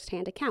own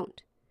first-hand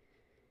account.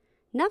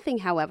 Nothing,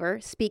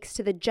 however, speaks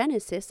to the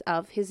genesis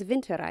of his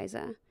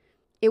Winterreise.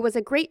 It was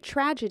a great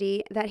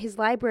tragedy that his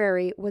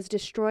library was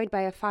destroyed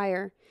by a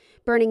fire,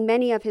 burning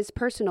many of his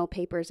personal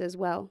papers as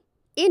well.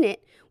 In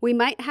it, we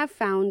might have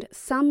found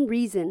some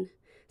reason,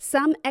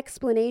 some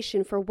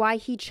explanation for why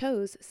he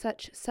chose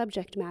such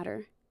subject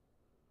matter.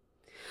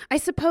 I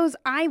suppose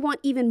I want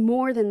even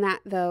more than that,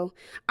 though.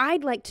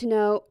 I'd like to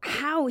know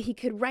how he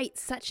could write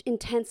such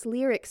intense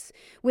lyrics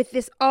with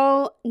this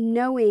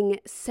all-knowing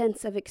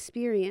sense of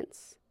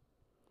experience.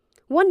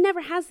 One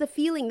never has the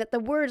feeling that the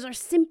words are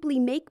simply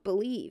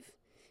make-believe.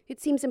 It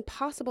seems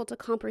impossible to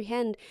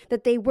comprehend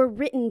that they were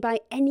written by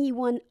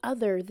anyone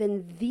other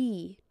than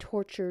the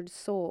tortured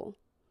soul.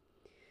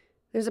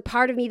 There's a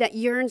part of me that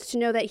yearns to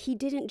know that he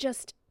didn't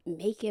just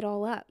make it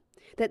all up,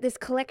 that this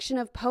collection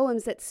of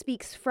poems that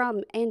speaks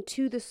from and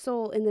to the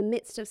soul in the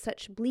midst of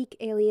such bleak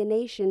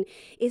alienation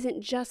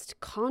isn't just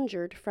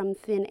conjured from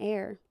thin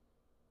air.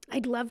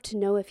 I'd love to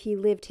know if he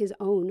lived his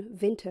own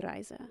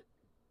Winterreise.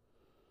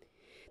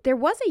 There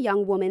was a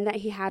young woman that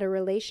he had a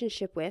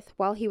relationship with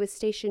while he was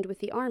stationed with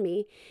the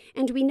army,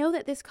 and we know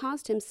that this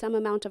caused him some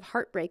amount of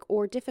heartbreak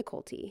or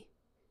difficulty.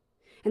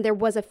 And there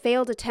was a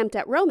failed attempt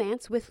at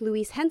romance with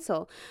Louise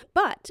Hensel,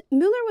 but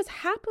Müller was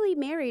happily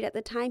married at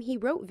the time he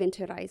wrote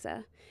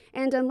Winterreise.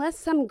 And unless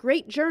some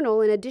great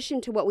journal in addition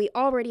to what we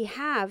already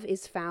have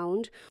is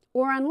found,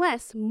 or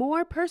unless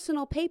more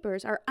personal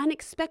papers are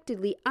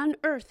unexpectedly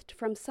unearthed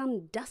from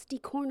some dusty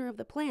corner of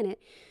the planet,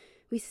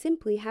 we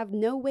simply have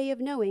no way of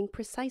knowing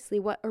precisely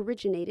what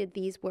originated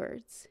these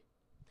words.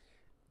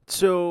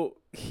 So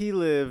he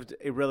lived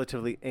a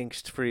relatively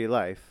angst-free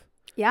life.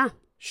 Yeah.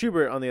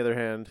 Schubert, on the other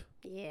hand,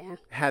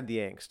 had the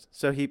angst.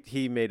 So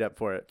he made up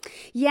for it.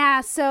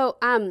 Yeah, so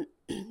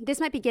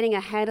this might be getting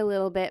ahead a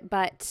little bit,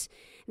 but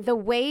the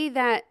way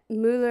that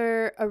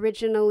Müller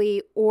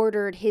originally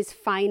ordered his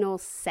final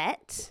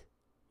set,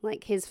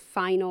 like his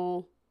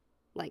final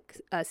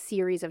a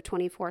series of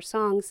 24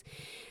 songs,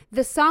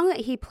 the song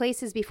that he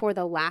places before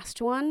the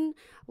last one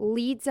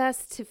leads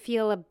us to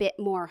feel a bit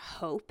more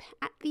hope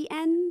at the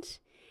end.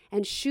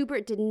 And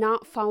Schubert did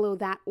not follow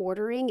that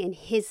ordering in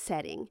his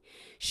setting.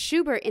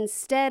 Schubert,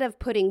 instead of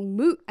putting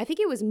Mut, I think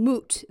it was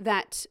Mut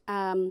that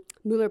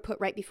Müller put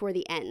right before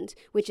the end,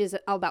 which is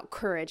all about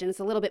courage, and it's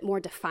a little bit more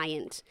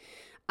defiant.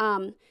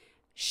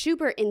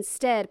 Schubert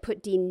instead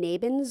put Die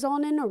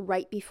Nebensonne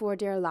right before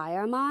Der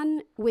Leiermann,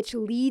 which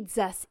leads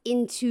us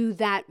into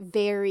that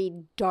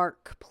very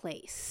dark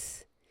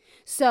place.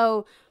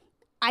 So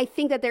I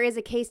think that there is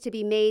a case to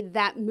be made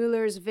that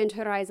Müller's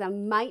Winterreise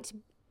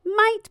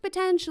might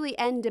potentially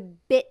end a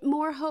bit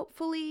more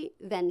hopefully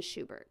than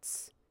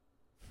Schubert's.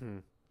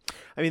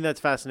 I mean, that's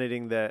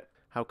fascinating that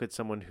how could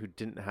someone who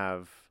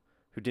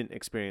didn't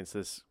experience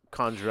this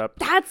conjure up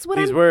That's what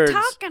these I'm words.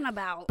 talking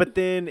about. But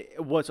then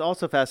what's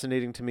also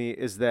fascinating to me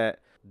is that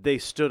they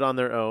stood on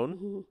their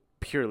own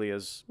purely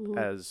as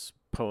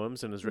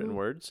poems and as written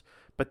words.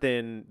 But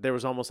then there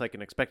was almost like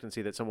an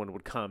expectancy that someone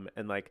would come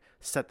and like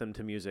set them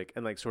to music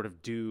and like sort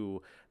of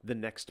do the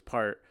next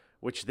part,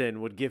 which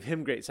then would give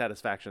him great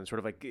satisfaction, sort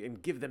of like,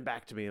 and give them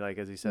back to me, like,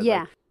 as he said. Yeah.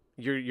 Like,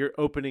 you're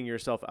opening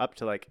yourself up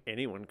to, like,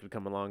 anyone could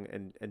come along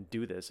and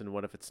do this. And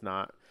what if it's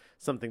not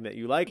something that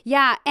you like?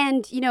 Yeah,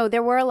 and,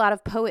 there were a lot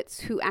of poets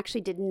who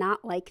actually did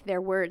not like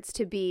their words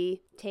to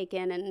be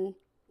taken and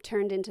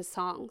turned into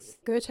songs.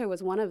 Goethe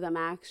was one of them,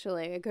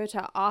 actually. Goethe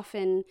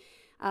often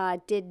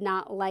did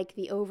not like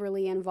the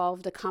overly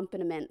involved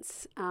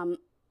accompaniments.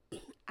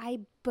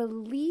 I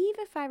believe,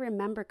 if I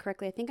remember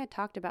correctly, I think I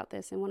talked about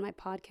this in one of my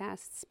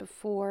podcasts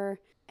before.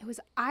 It was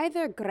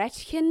either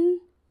Gretchen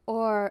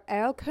or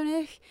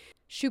Erlkönig.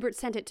 Schubert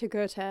sent it to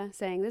Goethe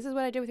saying, "This is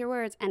what I did with your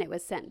words," and it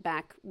was sent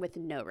back with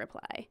no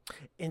reply.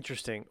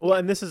 Interesting. Well,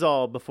 and this is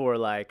all before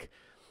like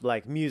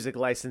music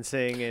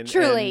licensing and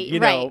truly,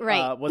 and,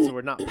 right. What's the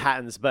word? Not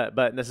patents,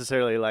 but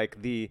necessarily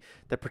like the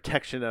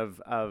protection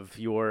of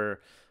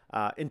your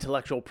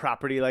intellectual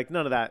property, like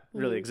none of that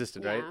really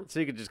existed, right?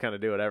 So you could just kind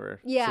of do whatever.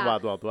 Yeah. It's the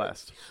wild, wild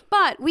west.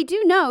 But we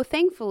do know,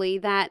 thankfully,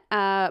 that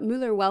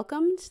Müller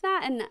welcomed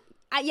that, and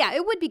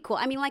it would be cool.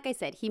 I mean, like I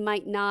said, he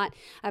might not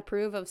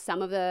approve of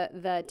some of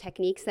the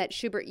techniques that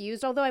Schubert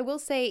used, although I will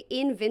say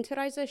in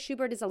Winterreise,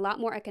 Schubert is a lot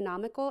more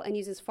economical and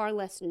uses far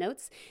less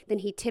notes than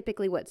he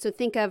typically would. So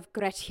think of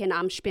Gretchen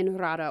am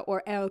Spinnrad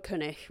or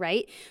Erlkönig,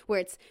 right? Where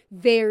it's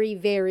very,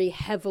 very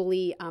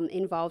heavily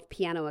involved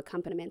piano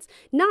accompaniments.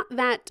 Not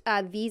that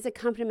these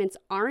accompaniments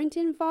aren't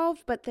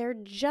involved, but they're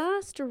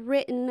just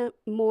written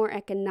more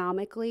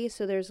economically,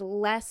 so there's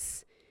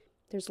less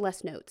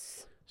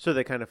notes. So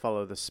they kind of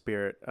follow the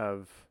spirit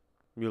of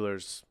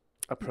Müller's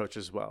approach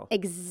as well.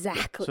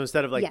 Exactly. So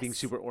instead of like being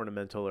super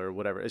ornamental or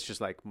whatever, it's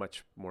just like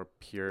much more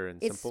pure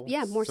and simple.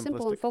 Yeah, more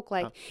simple and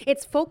folk-like. Huh.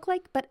 It's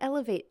folk-like, but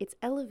it's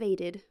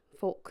elevated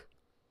folk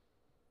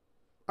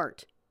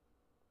art.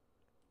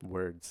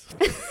 Words.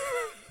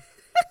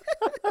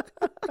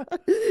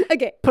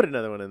 Okay. Put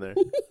another one in there.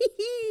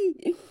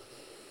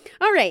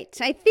 All right,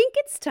 I think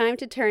it's time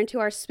to turn to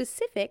our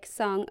specific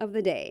song of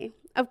the day.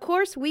 Of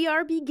course, we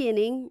are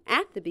beginning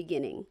at the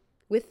beginning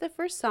with the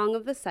first song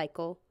of the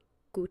cycle,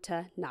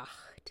 Gute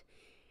Nacht.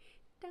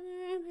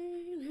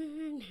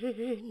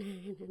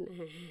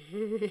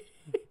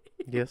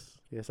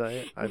 Yes,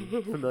 I'm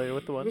familiar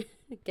with the one.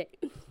 Okay.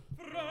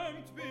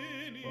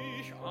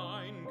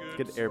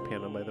 Good air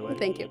piano, by the way.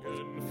 Thank you.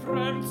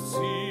 Fremd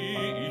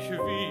zieh ich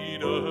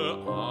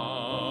wieder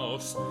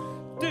aus.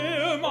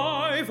 Der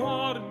Mai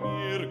war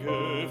mir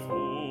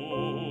geflogen.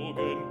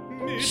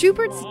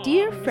 Schubert's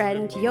dear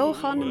friend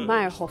Johann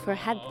Meyerhofer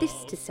had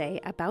this to say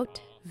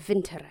about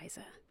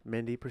Winterreise.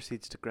 Mandy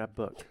proceeds to grab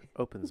book,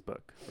 opens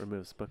book,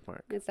 removes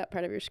bookmark. Is that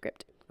part of your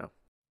script? Oh.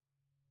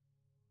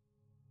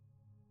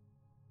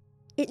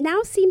 It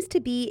now seems to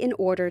be in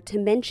order to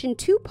mention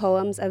two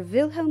poems of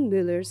Wilhelm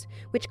Müller's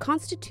which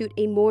constitute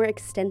a more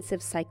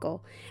extensive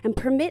cycle and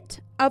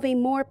permit of a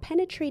more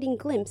penetrating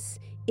glimpse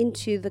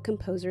into the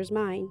composer's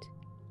mind.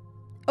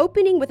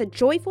 Opening with a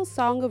joyful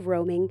song of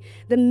roaming,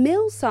 the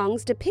mill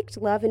songs depict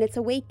love in its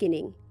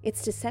awakening,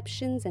 its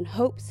deceptions and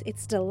hopes,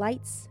 its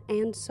delights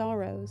and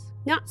sorrows.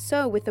 Not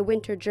so with the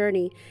winter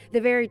journey,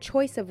 the very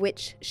choice of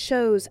which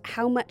shows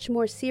how much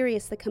more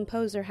serious the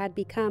composer had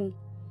become.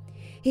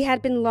 He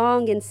had been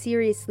long and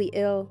seriously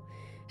ill,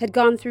 had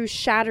gone through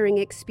shattering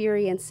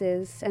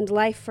experiences, and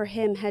life for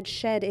him had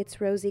shed its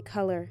rosy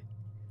color.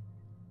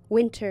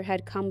 Winter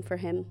had come for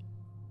him.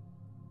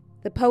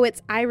 The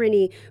poet's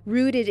irony,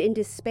 rooted in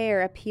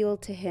despair,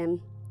 appealed to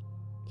him.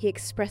 He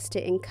expressed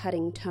it in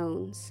cutting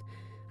tones.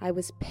 I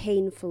was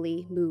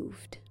painfully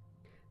moved.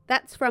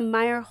 That's from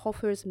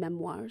Meyerhofer's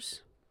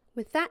Memoirs.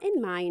 With that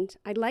in mind,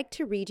 I'd like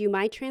to read you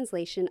my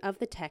translation of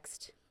the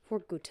text for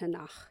Gute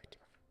Nacht.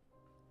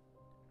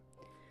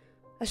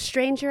 A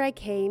stranger I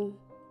came,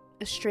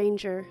 a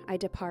stranger I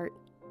depart.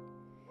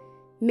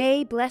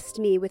 May blessed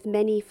me with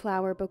many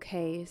flower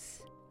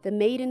bouquets. The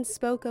maiden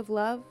spoke of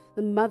love,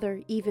 the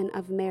mother even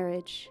of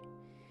marriage.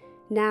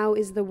 Now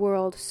is the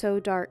world so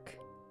dark,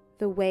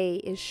 the way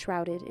is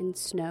shrouded in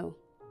snow.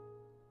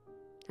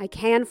 I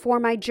can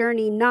for my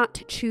journey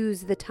not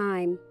choose the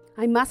time.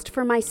 I must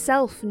for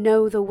myself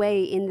know the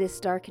way in this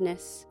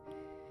darkness.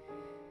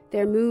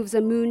 There moves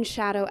a moon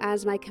shadow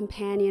as my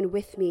companion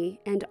with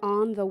me, and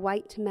on the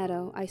white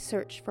meadow I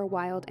search for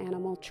wild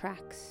animal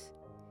tracks.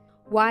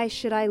 Why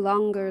should I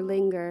longer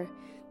linger,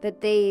 that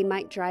they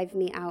might drive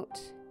me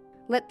out?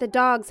 Let the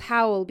dogs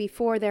howl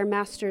before their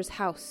master's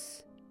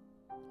house.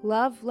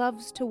 Love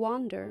loves to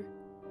wander.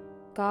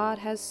 God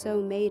has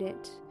so made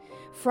it,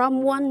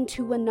 from one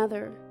to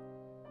another.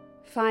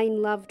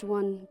 Fine loved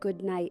one,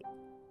 good night.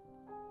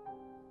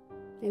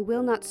 I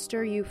will not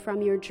stir you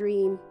from your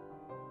dream.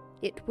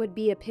 It would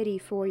be a pity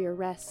for your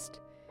rest.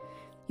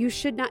 You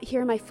should not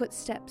hear my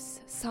footsteps.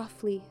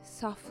 Softly,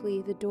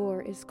 softly, the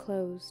door is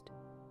closed.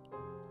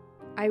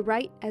 I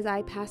write as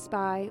I pass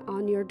by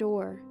on your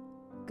door,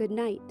 good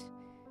night,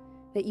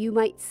 that you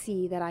might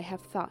see that I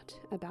have thought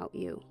about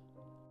you.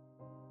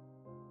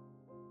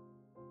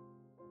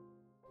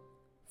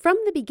 From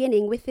the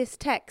beginning with this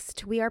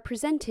text, we are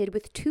presented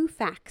with two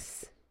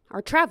facts.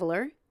 Our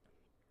traveler,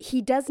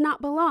 he does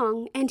not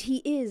belong, and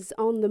he is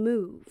on the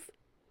move.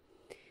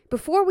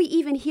 Before we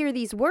even hear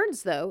these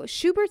words, though,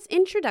 Schubert's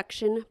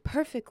introduction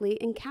perfectly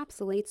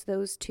encapsulates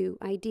those two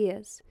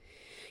ideas.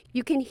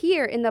 You can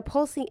hear in the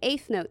pulsing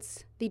eighth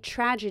notes the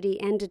tragedy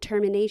and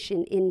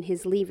determination in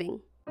his leaving.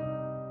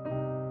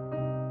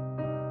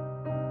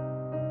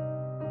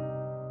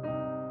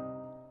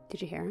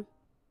 Did you hear him?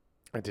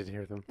 I did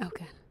hear them. Oh,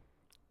 good.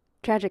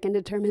 Tragic and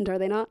determined, are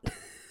they not?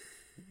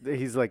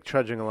 He's like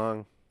trudging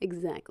along.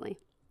 Exactly.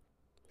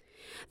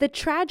 The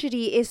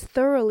tragedy is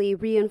thoroughly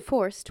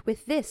reinforced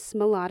with this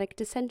melodic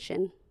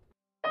dissension.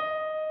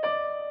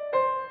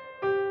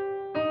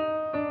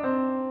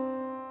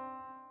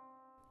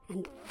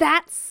 And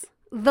that's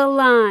the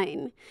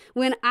line.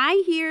 When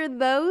I hear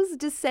those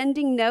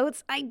descending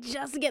notes, I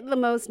just get the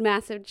most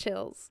massive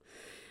chills.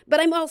 But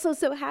I'm also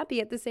so happy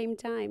at the same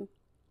time.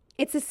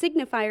 It's a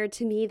signifier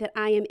to me that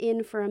I am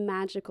in for a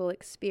magical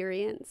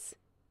experience,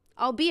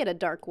 albeit a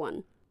dark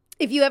one.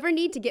 If you ever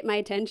need to get my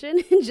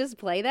attention, just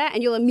play that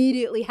and you'll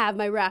immediately have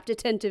my rapt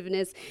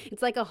attentiveness.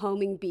 It's like a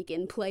homing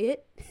beacon. Play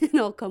it and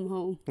I'll come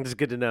home. It's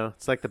good to know.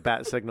 It's like the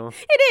bat signal.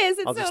 It is.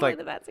 It's I'll just totally like,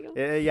 the bat signal.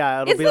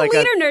 Yeah, it'll It's be the like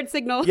leader nerd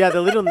signal. Yeah,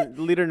 the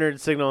leader nerd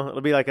signal. It'll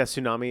be like a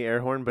tsunami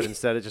air horn, but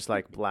instead it just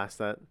like blasts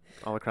that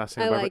all across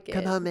Santa I Barbara. like it.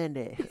 Come on,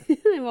 Mandy.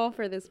 I'm all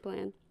for this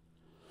plan.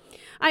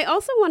 I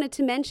also wanted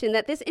to mention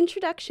that this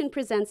introduction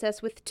presents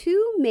us with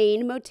two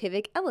main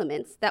motivic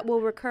elements that will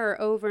recur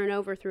over and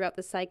over throughout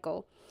the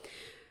cycle.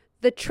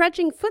 The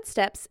trudging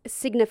footsteps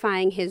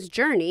signifying his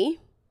journey,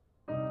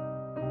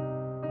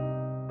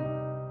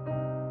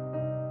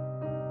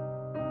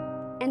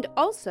 and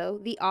also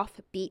the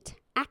offbeat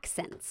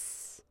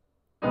accents.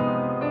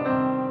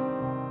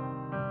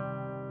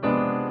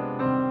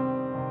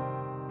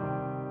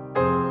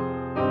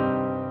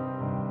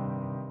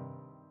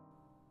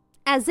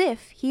 As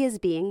if he is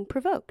being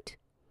provoked.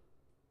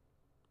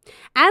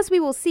 As we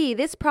will see,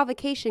 this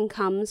provocation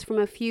comes from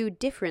a few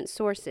different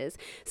sources,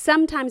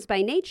 sometimes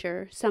by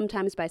nature,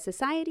 sometimes by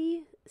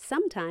society,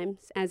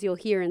 sometimes, as you'll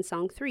hear in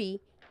Song 3,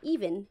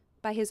 even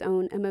by his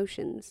own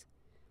emotions.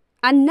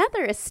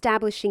 Another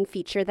establishing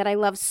feature that I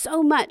love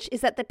so much is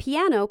that the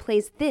piano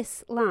plays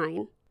this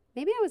line.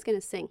 Maybe I was going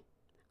to sing.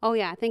 Oh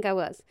yeah, I think I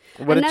was.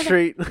 What a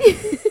treat.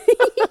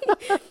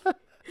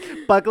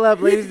 Buckle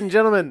up, ladies and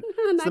gentlemen.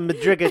 It's the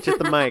Madrigal at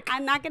the mic.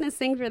 I'm not going to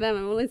sing for them.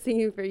 I'm only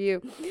singing for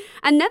you.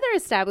 Another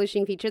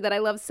establishing feature that I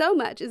love so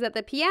much is that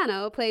the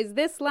piano plays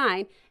this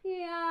line.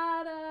 We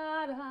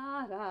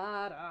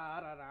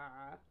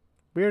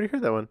already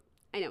heard that one.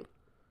 I know.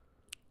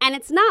 And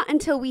it's not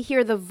until we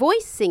hear the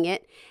voice sing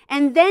it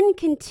and then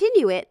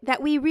continue it that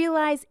we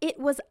realize it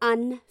was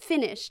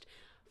unfinished.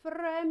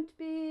 Fremd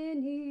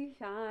bin ich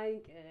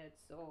eingezogen,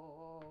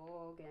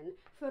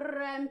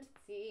 fremd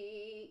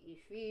zieh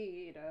ich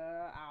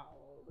wieder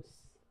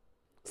aus.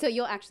 So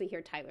you'll actually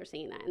hear Tyler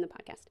singing that in the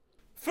podcast.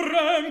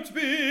 Fremd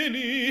bin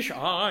ich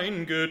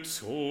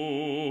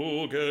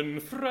eingezogen,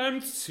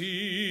 fremd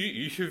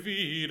zieh ich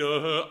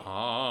wieder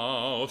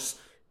aus.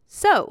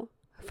 So,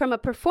 from a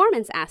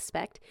performance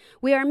aspect,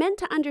 we are meant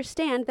to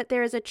understand that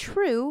there is a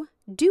true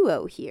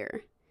duo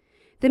here.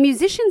 The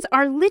musicians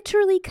are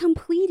literally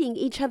completing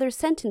each other's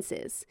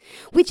sentences,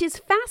 which is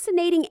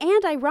fascinating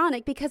and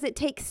ironic because it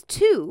takes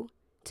two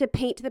to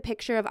paint the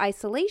picture of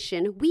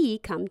isolation we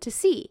come to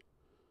see.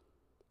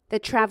 The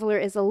traveler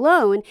is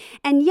alone,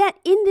 and yet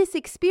in this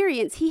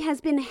experience he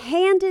has been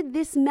handed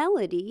this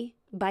melody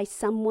by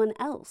someone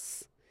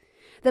else.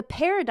 The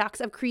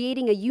paradox of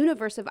creating a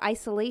universe of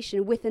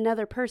isolation with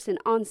another person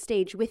on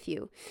stage with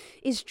you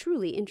is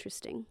truly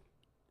interesting.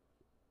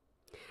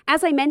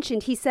 As I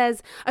mentioned, he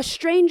says, "A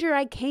stranger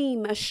I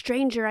came, a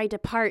stranger I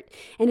depart,"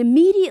 and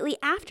immediately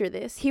after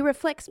this, he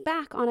reflects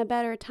back on a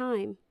better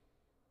time.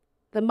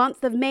 The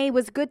month of May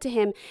was good to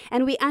him,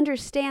 and we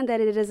understand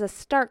that it is a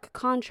stark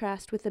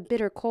contrast with the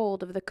bitter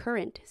cold of the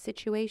current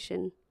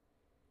situation.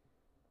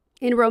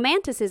 In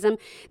Romanticism,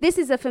 this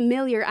is a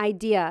familiar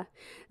idea.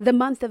 The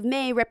month of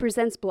May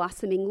represents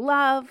blossoming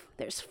love,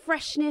 there's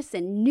freshness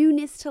and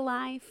newness to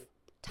life,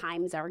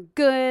 times are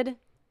good,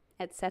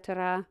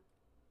 etc.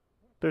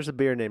 There's a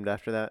beer named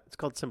after that. It's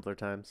called Simpler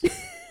Times.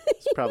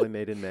 It's probably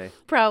made in May.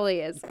 Probably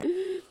is.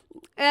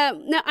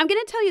 Now, I'm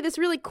going to tell you this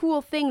really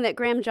cool thing that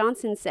Graham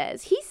Johnson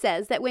says. He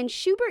says that when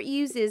Schubert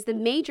uses the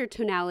major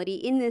tonality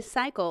in this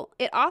cycle,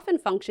 it often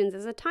functions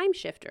as a time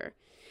shifter.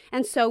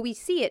 And so we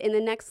see it in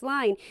the next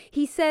line.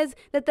 He says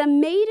that the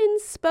maiden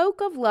spoke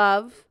of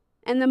love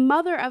and the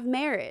mother of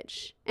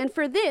marriage. And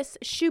for this,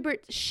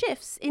 Schubert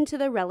shifts into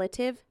the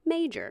relative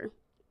major.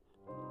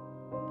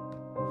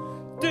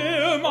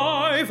 Der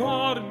Mai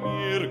war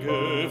mir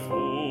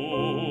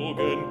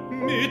gewogen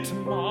mit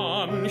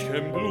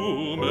manchem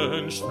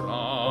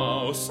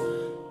Blumenstrauß.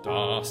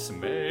 Das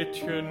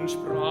Mädchen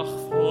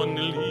sprach von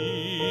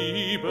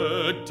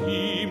Liebe,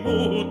 die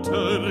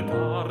Mutter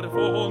gar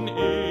von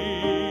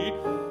Ehe.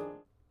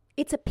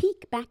 It's a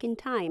peek back in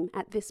time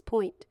at this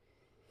point.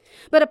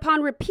 But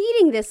upon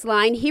repeating this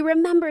line, he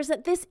remembers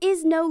that this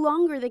is no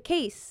longer the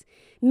case.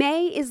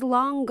 May is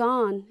long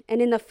gone,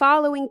 and in the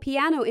following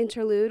piano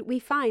interlude, we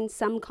find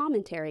some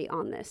commentary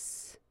on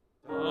this.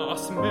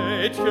 Das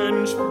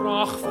Mädchen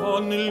sprach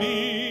von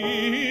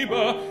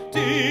Liebe,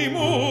 die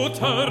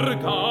Mutter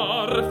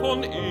gar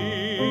von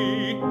Ehe.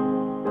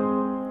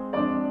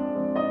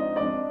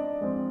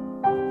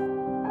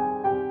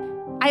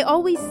 I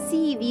always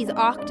see these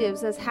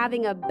octaves as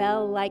having a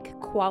bell-like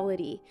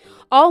quality,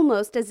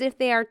 almost as if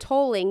they are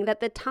tolling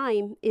that the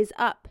time is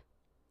up,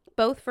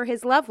 both for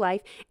his love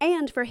life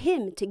and for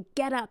him to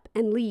get up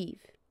and leave.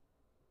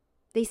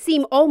 They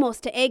seem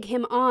almost to egg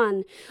him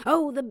on.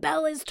 "Oh, the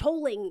bell is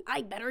tolling.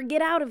 I better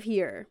get out of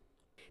here."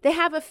 They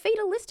have a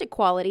fatalistic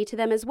quality to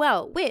them as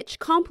well, which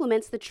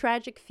complements the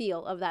tragic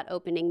feel of that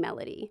opening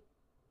melody.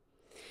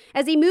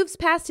 As he moves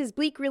past his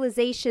bleak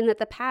realization that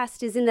the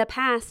past is in the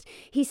past,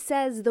 he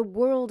says, "The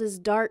world is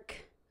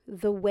dark.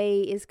 The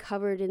way is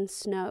covered in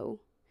snow."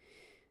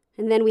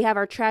 And then we have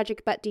our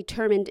tragic but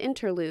determined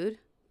interlude,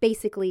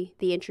 basically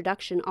the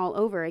introduction all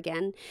over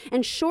again,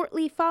 and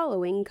shortly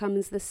following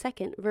comes the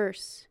second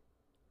verse.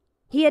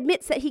 He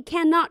admits that he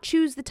cannot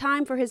choose the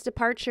time for his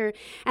departure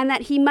and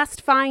that he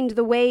must find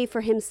the way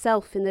for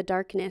himself in the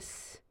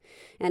darkness.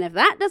 And if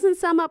that doesn't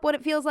sum up what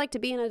it feels like to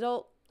be an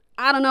adult,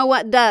 I don't know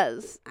what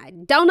does. I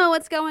don't know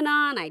what's going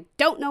on. I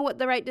don't know what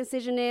the right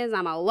decision is.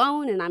 I'm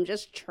alone and I'm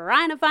just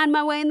trying to find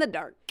my way in the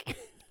dark.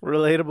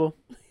 Relatable.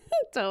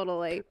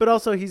 Totally. But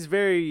also he's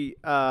very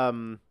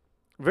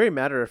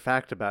matter of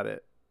fact about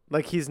it.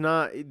 Like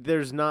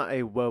there's not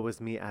a woe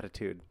is me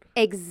attitude.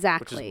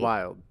 Exactly. Which is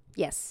wild.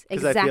 Yes, exactly. exactly.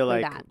 Because I feel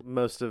like that.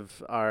 most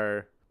of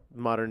our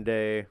modern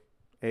day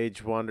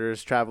age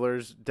wanderers,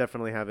 travelers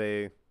definitely have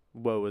a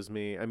woe is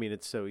me. I mean,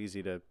 it's so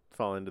easy to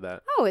fall into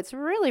that. Oh, it's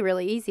really,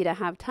 really easy to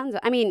have tons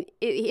of,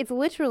 it's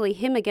literally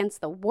him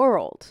against the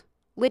world,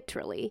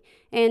 literally.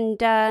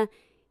 And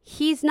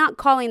he's not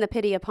calling the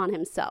pity upon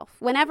himself.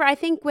 Whenever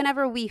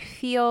we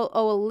feel,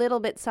 a little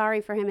bit sorry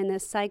for him in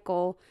this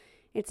cycle,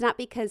 it's not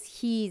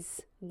because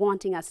he's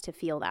wanting us to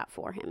feel that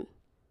for him.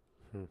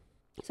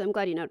 So I'm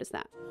glad you noticed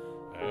that.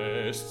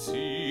 Es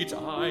zieht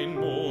ein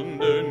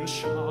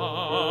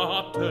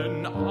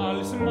Mondenschatten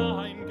als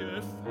mein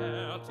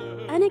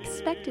Gefährte.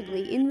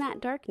 Unexpectedly, in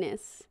that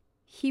darkness,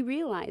 he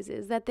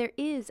realizes that there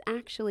is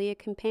actually a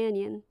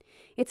companion.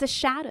 It's a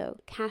shadow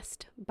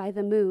cast by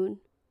the moon.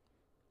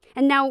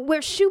 And now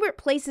where Schubert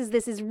places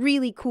this is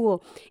really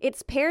cool.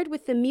 It's paired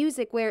with the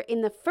music where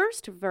in the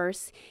first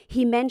verse,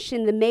 he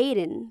mentioned the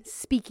maiden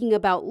speaking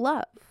about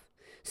love.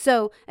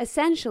 So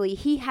essentially,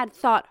 he had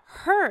thought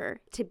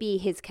her to be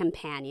his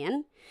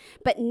companion,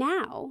 but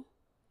now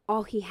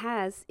all he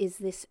has is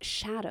this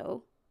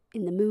shadow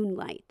in the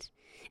moonlight.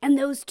 And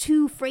those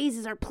two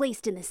phrases are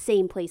placed in the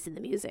same place in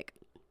the music.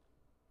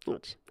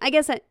 Which, I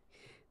guess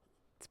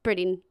it's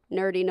pretty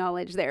nerdy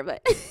knowledge there,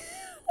 but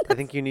I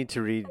think you need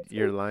to read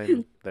your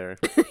line there.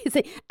 It's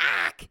like,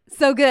 ah,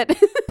 so good.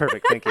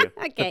 Perfect, thank you.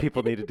 Okay. The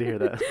people needed to hear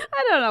that.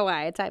 I don't know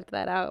why I typed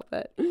that out,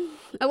 but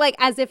like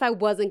as if I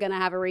wasn't going to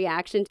have a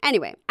reaction.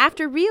 Anyway,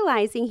 after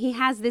realizing he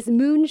has this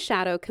moon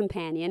shadow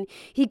companion,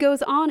 he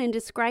goes on in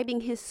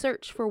describing his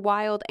search for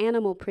wild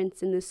animal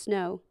prints in the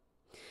snow.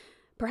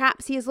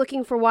 Perhaps he is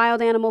looking for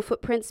wild animal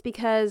footprints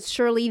because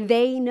surely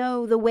they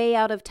know the way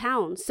out of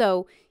town,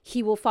 so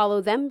he will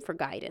follow them for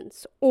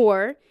guidance.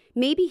 Or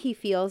maybe he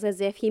feels as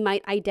if he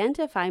might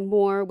identify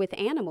more with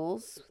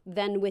animals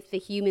than with the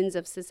humans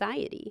of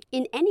society.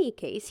 In any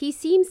case, he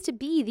seems to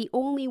be the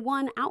only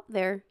one out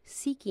there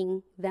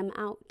seeking them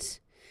out.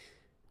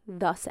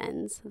 Thus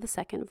ends the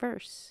second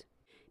verse.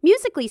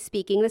 Musically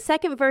speaking, the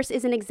second verse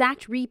is an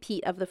exact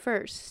repeat of the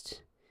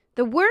first.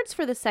 The words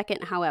for the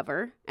second,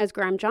 however, as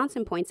Graham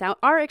Johnson points out,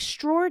 are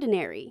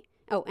extraordinary.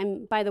 Oh,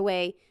 and by the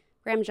way,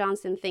 Graham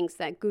Johnson thinks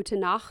that Gute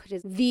Nacht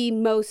is the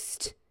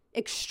most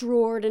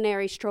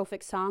extraordinary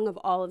strophic song of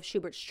all of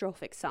Schubert's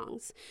strophic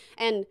songs.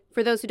 And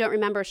for those who don't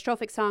remember, a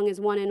strophic song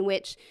is one in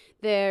which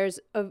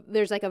there's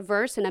like a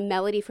verse and a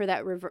melody for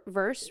that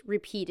verse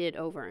repeated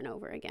over and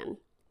over again,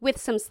 with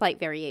some slight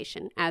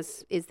variation,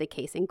 as is the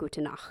case in Gute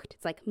Nacht.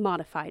 It's like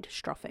modified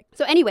strophic.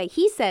 So anyway,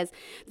 he says,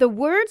 the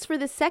words for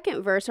the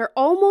second verse are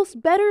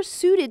almost better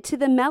suited to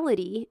the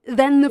melody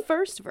than the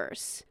first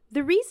verse.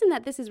 The reason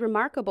that this is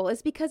remarkable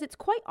is because it's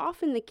quite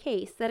often the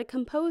case that a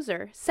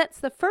composer sets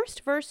the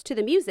first verse to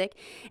the music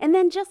and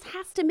then just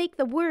has to make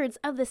the words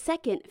of the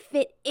second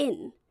fit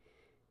in.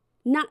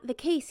 Not the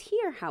case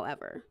here,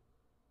 however.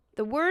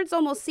 The words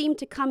almost seem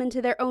to come into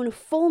their own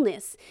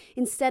fullness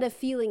instead of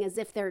feeling as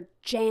if they're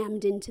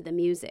jammed into the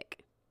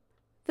music.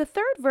 The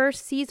third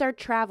verse sees our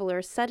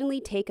traveler suddenly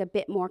take a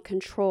bit more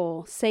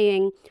control,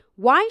 saying,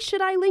 "Why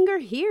should I linger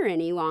here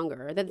any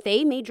longer, that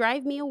they may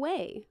drive me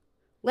away?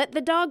 Let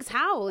the dogs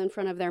howl in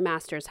front of their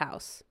master's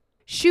house."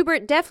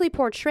 Schubert deftly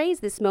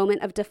portrays this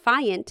moment of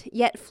defiant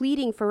yet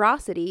fleeting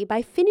ferocity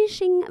by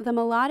finishing the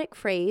melodic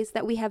phrase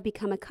that we have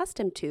become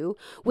accustomed to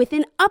with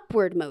an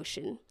upward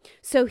motion.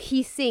 So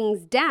he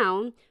sings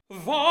down,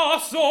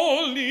 Was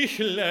soll ich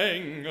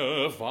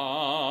länger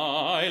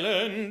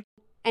weilen?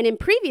 And in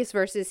previous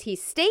verses he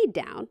stayed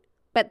down,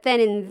 but then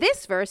in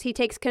this verse he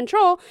takes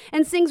control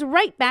and sings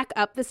right back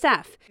up the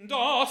staff.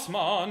 Dass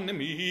man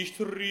mich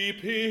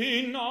trieb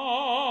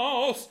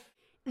hinaus.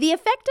 The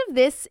effect of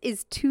this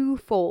is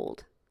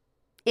twofold.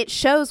 It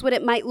shows what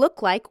it might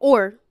look like,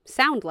 or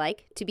sound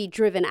like, to be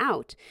driven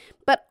out,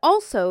 but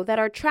also that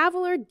our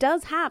traveler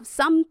does have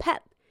some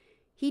pep.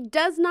 He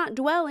does not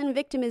dwell in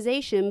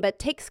victimization, but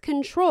takes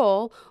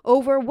control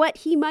over what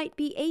he might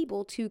be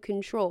able to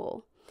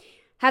control.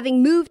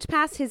 Having moved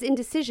past his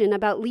indecision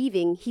about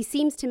leaving, he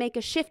seems to make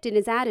a shift in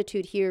his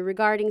attitude here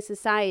regarding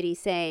society,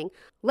 saying,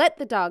 "Let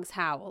the dogs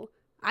howl.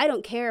 I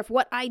don't care if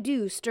what I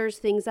do stirs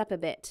things up a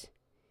bit."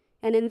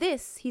 And in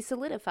this, he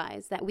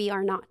solidifies that we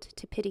are not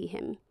to pity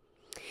him.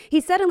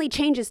 He suddenly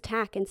changes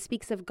tack and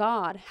speaks of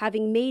God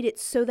having made it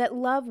so that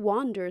love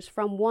wanders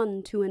from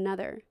one to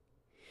another.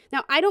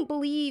 Now, I don't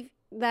believe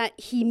that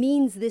he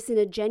means this in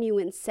a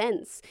genuine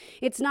sense.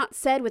 It's not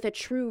said with a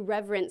true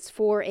reverence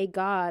for a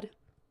God.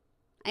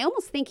 I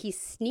almost think he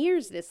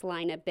sneers this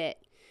line a bit.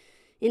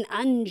 An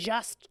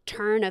unjust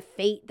turn of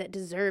fate that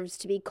deserves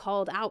to be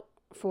called out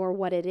for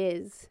what it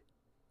is.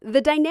 The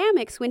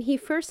dynamics when he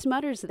first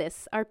mutters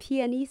this are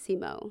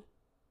pianissimo.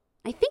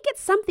 I think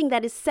it's something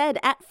that is said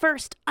at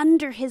first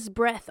under his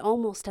breath,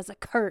 almost as a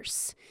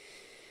curse.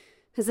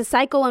 As the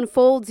cycle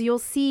unfolds, you'll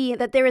see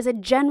that there is a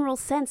general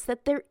sense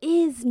that there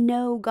is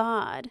no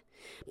God.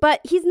 But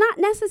he's not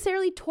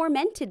necessarily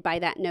tormented by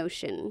that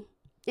notion.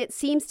 It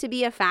seems to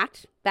be a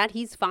fact that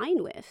he's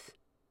fine with.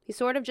 He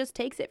sort of just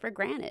takes it for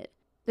granted.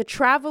 The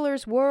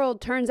traveler's world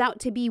turns out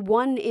to be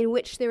one in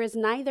which there is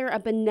neither a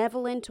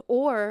benevolent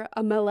or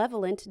a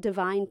malevolent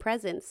divine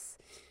presence.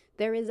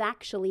 There is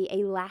actually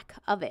a lack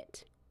of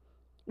it,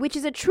 which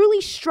is a truly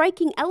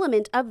striking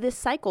element of this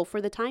cycle for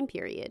the time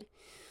period.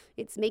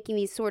 It's making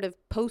these sort of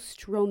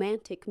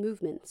post-romantic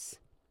movements.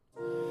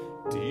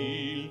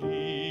 Die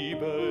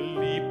Liebe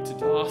liebt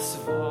das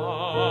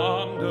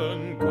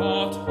Wandern,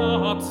 Gott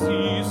hat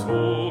sie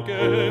so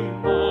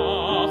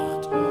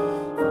gemacht.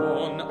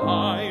 Von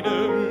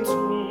einem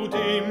zu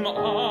dem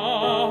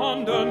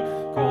anderen,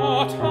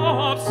 Gott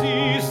hat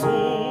sie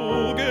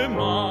so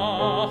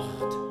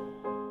gemacht.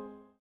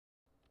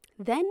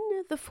 Then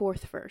the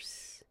fourth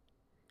verse.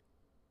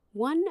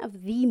 One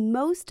of the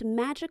most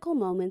magical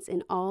moments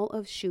in all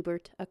of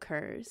Schubert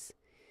occurs.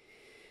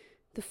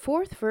 The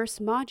fourth verse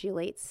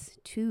modulates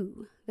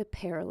to the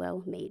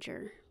parallel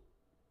major.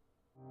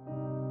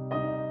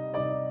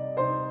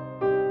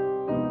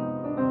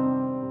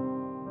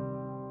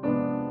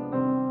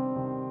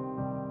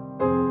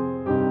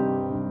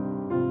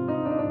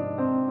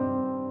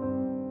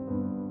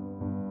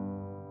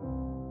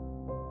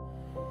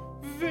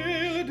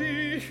 Will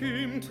dich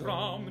im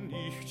Traum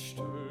nicht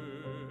stören.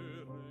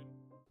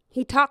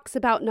 He talks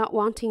about not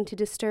wanting to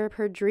disturb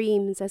her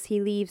dreams as he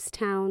leaves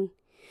town.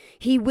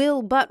 He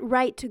will but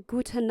write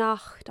Gute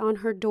Nacht on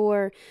her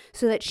door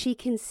so that she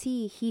can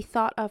see he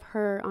thought of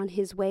her on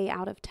his way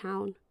out of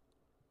town.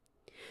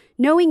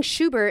 Knowing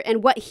Schubert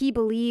and what he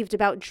believed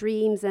about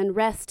dreams and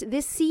rest,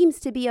 this seems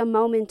to be a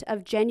moment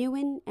of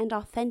genuine and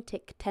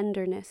authentic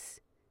tenderness.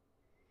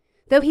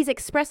 Though he's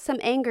expressed some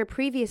anger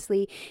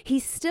previously, he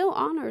still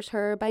honors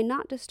her by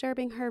not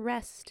disturbing her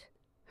rest,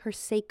 her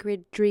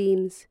sacred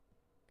dreams.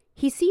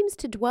 He seems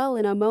to dwell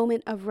in a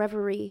moment of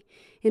reverie,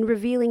 in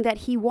revealing that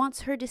he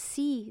wants her to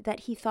see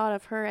that he thought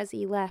of her as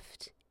he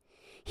left.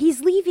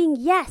 He's leaving,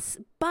 yes,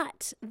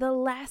 but the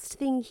last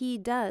thing he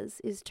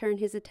does is turn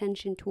his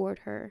attention toward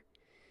her.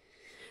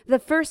 The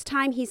first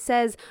time he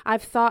says,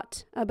 "I've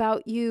thought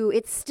about you,"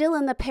 it's still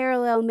in the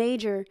parallel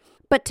major,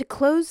 but to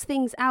close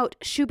things out,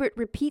 Schubert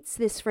repeats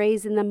this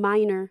phrase in the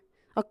minor,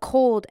 a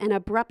cold and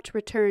abrupt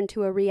return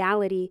to a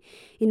reality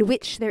in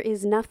which there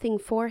is nothing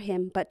for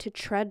him but to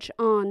trudge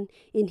on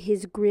in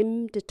his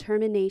grim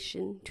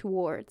determination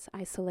towards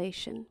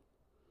isolation.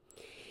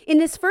 In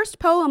this first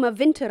poem of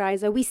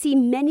Winterreise, we see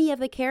many of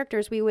the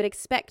characters we would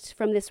expect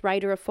from this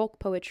writer of folk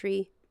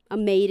poetry: a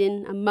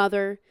maiden, a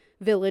mother,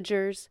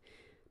 villagers.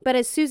 But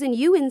as Susan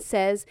Ewan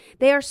says,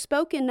 they are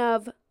spoken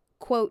of,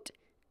 quote,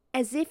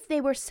 as if they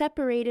were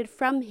separated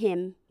from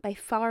him by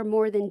far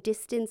more than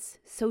distance,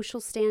 social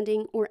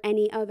standing, or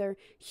any other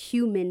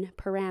human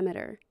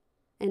parameter,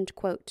 end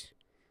quote.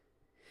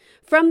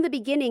 From the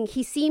beginning,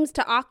 he seems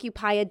to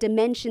occupy a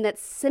dimension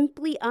that's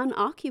simply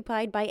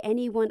unoccupied by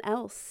anyone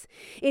else.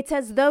 It's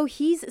as though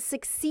he's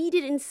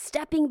succeeded in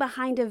stepping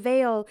behind a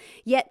veil,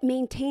 yet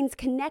maintains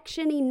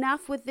connection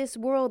enough with this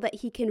world that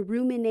he can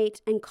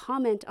ruminate and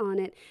comment on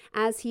it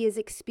as he is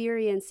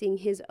experiencing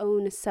his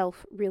own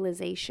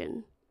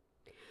self-realization.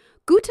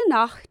 Gute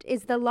Nacht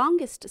is the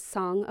longest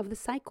song of the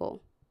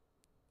cycle.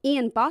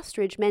 Ian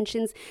Bostridge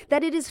mentions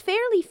that it is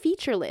fairly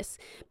featureless,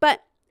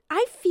 but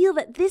I feel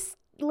that this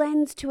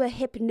lends to a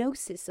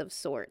hypnosis of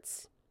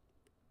sorts.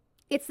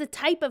 It's the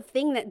type of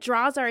thing that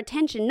draws our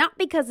attention, not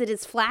because it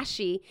is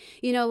flashy,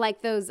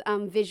 like those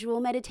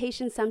visual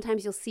meditations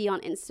sometimes you'll see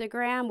on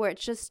Instagram where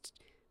it's just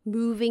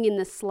moving in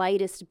the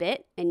slightest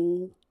bit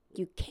and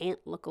you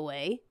can't look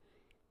away.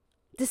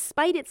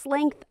 Despite its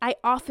length, I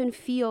often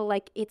feel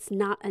like it's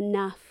not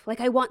enough,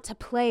 like I want to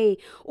play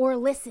or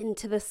listen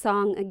to the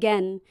song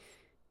again.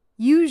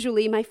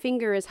 Usually my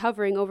finger is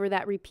hovering over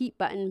that repeat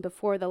button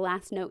before the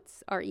last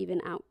notes are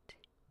even out.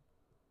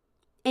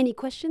 Any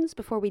questions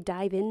before we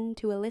dive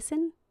into a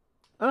listen?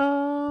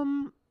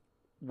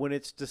 When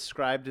it's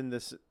described in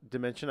this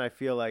dimension, I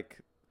feel like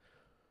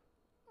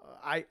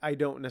I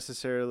don't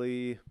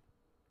necessarily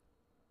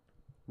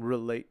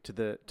relate to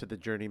the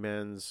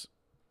journeyman's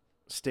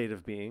state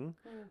of being,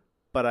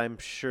 but I'm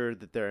sure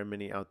that there are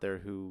many out there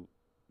who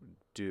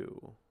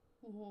do,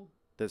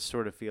 that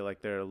sort of feel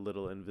like they're a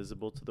little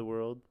invisible to the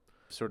world,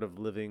 sort of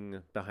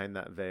living behind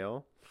that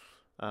veil.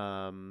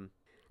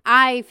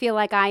 I feel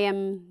like I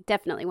am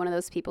definitely one of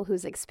those people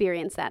who's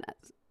experienced that,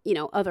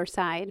 other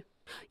side.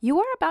 You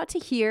are about to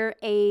hear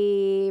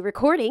a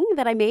recording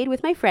that I made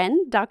with my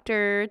friend,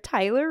 Dr.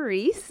 Tyler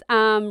Reese.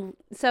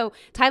 So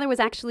Tyler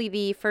was actually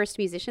the first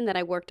musician that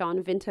I worked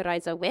on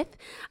Winterreise with.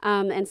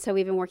 And so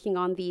we've been working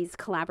on these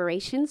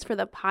collaborations for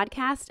the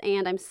podcast.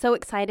 And I'm so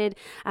excited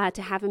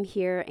to have him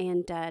here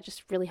and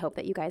just really hope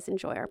that you guys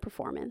enjoy our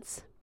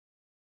performance.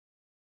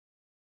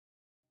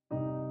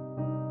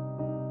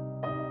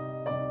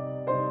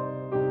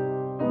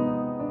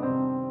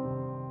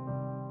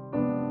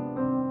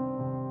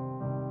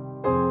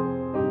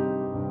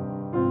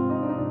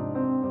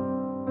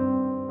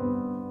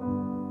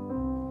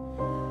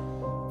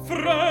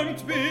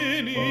 Fremd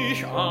bin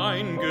ich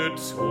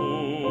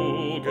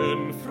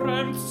eingezogen,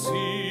 fremd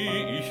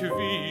zieh ich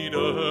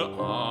wieder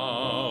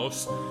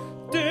aus.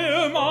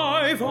 Der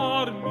Mai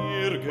war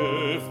mir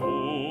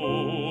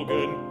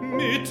geflogen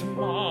mit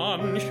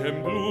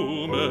manchem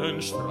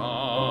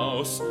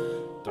Blumenstrauß.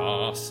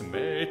 Das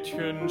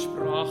Mädchen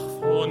sprach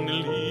von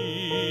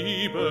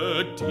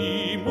Liebe,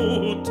 die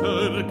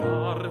Mutter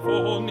gar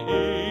von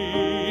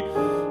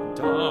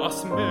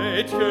Das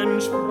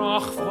Mädchen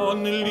sprach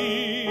von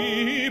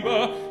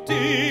Liebe,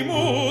 die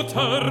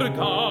Mutter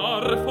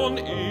gar von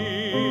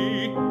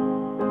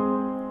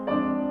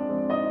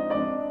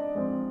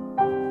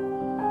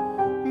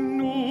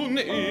Nun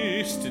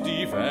ist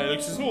die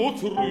Welt so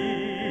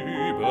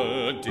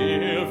trübe,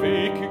 der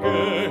Weg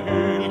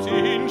gehüllt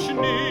in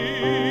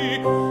Schnee.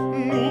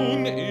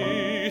 Nun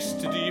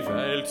ist die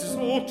Welt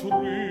so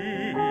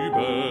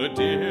trübe,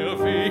 der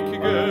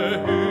Weg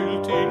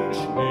gehüllt in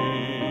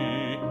Schnee.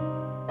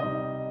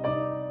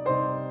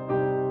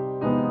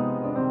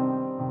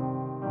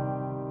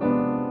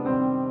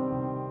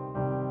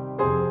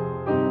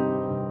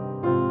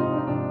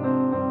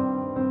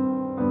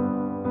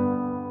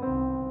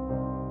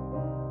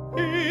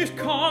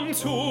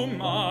 Zu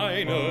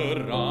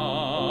meiner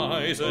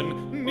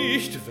Reisen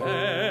nicht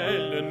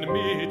wählen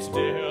mit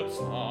der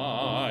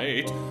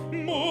Zeit,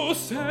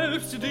 muss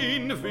selbst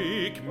den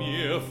Weg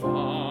mir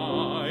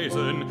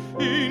weisen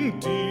in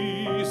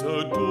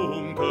dieser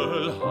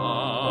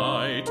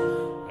Dunkelheit.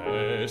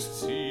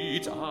 Es zieht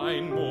zieht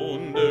ein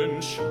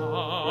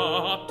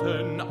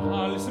Mondenschatten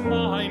als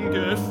mein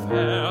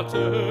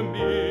Gefährte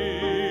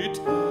mit.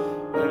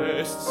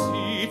 Es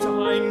zieht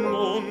ein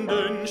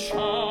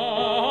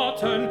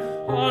Mondenschatten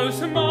als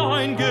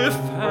mein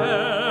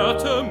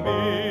Gefährte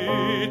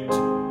mit.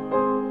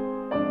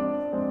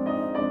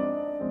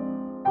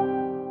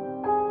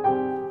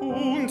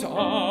 Und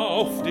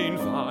auf den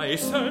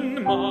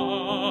weißen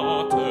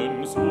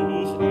Matten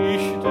such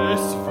ich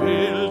des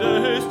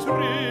Wildes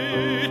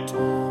Tritt.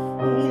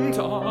 Und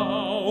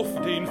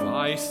auf den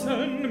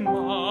weißen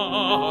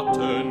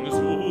Matten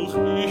such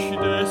ich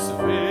des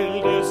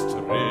Wildes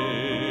Tritt.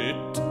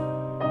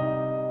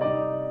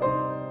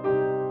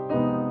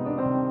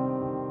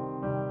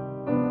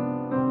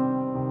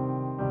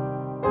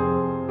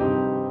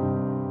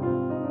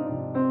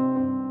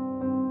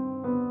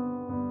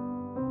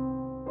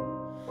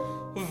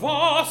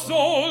 Was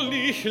soll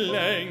ich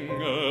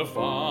länger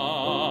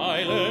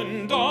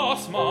weilen,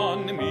 dass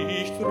man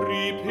mich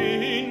trieb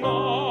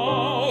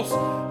hinaus?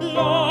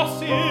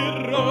 Lass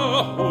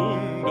ihre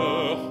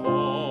Hunde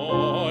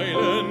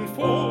heulen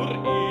vor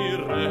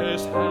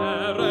ihres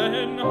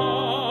Herren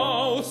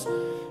Haus.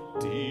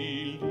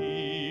 Die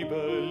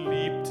Liebe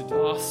liebt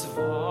das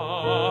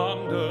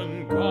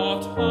Wandern,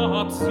 Gott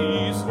hat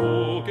sie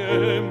so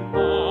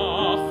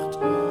gemacht.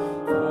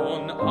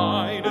 Von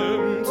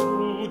einem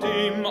zu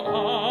dem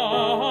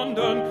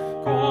anderen,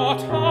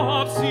 Gott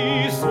hat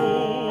sie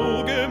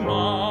so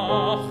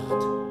gemacht.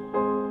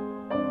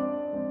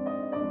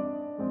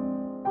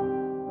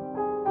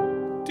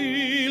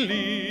 Die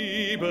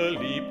Liebe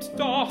liebt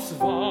das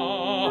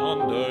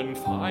Wandern,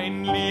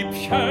 fein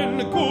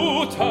Liebchen,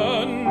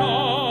 gute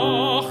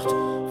Nacht.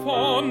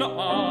 Von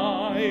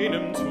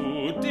einem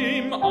zu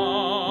dem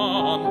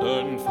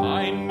anderen,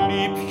 fein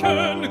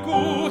Liebchen,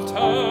 gute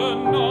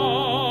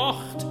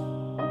Nacht.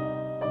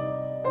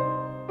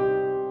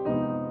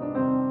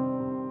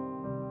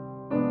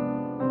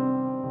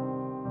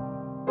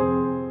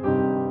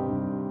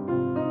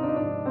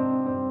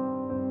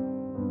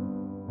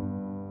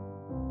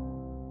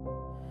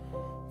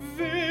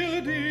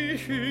 Will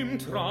dich im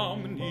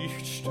Traum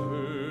nicht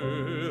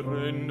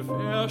stören,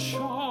 wer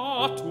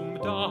schart um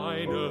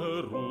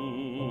deine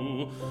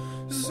Ruh?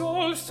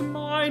 Sollst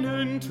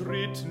meinen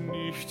Tritt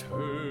nicht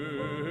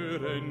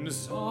hören,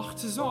 sacht,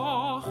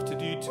 sacht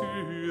die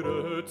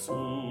Türe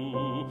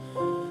zu.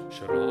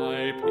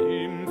 Schreib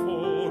im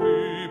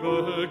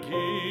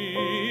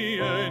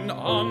Vorübergehen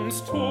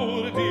ans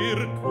Tor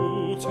dir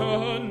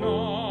gute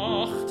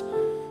Nacht,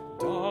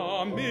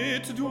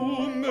 damit du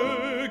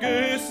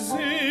mögest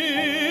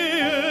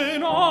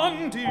sehen,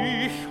 an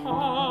dich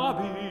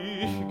hab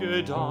ich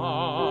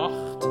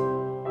gedacht.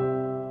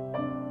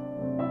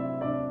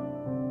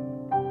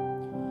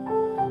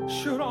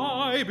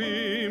 Schreib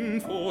im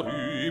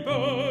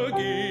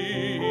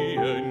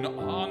Vorübergehen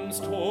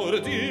ans Tor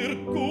dir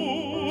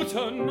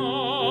gute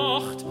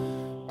Nacht,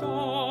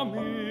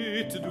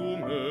 damit du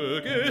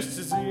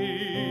mögest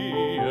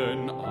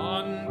sehen,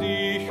 an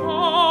dich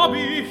hab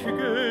ich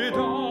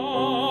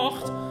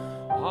gedacht,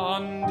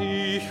 an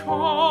dich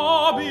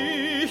hab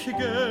ich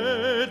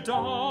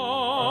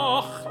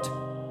gedacht.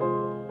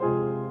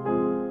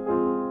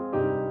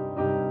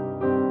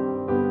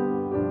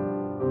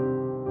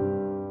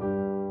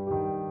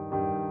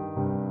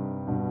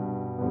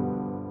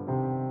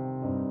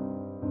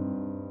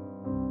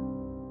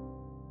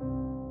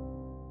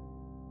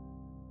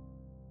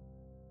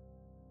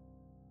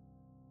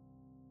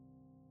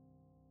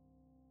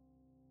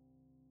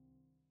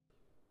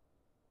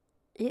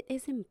 It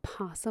is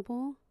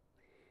impossible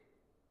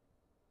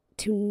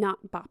to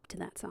not bop to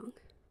that song.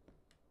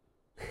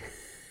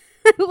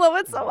 I love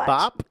it so much.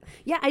 Bop?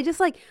 Yeah, I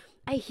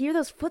hear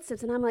those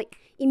footsteps and I'm like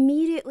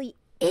immediately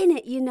in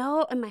it, you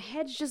know, and my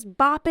head's just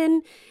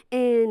bopping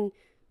and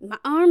my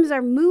arms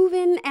are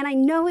moving and I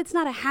know it's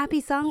not a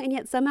happy song and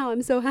yet somehow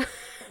I'm so happy.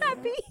 I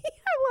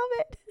love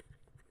it.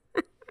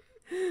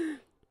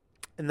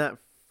 In that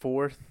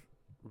fourth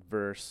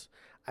verse,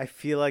 I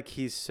feel like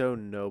he's so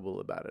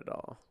noble about it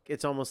all.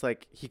 It's almost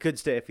like he could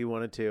stay if he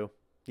wanted to,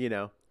 you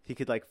know, he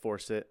could like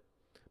force it,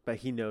 but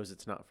he knows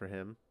it's not for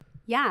him.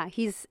 Yeah,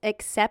 he's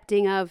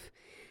accepting of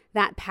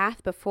that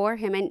path before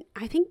him. And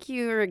I think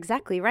you're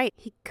exactly right.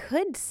 He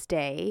could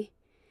stay,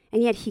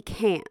 and yet he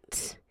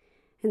can't.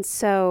 And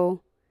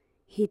so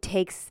he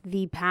takes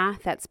the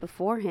path that's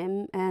before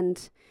him.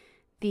 And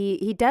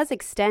he does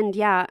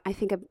extend, I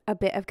think a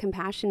bit of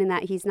compassion in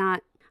that he's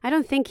not, I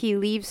don't think he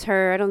leaves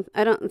her.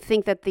 I don't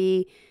think that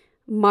the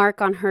mark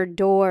on her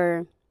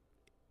door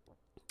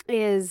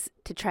is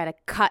to try to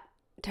cut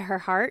to her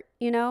heart,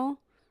 you know?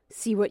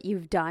 See what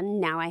you've done,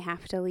 now I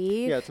have to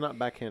leave. Yeah, it's not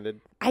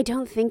backhanded. I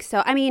don't think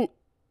so. I mean,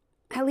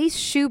 at least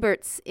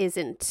Schubert's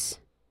isn't,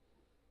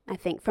 I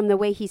think, from the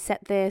way he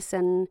set this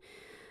and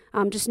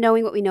just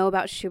knowing what we know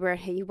about Schubert.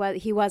 He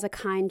was a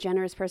kind,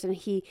 generous person.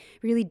 He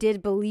really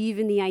did believe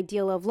in the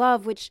ideal of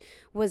love, which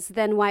was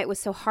then why it was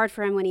so hard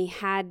for him when he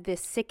had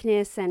this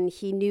sickness and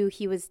he knew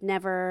he was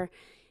never,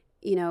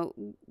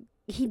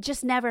 he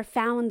just never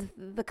found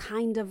the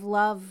kind of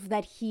love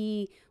that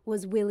he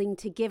was willing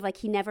to give. Like,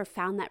 he never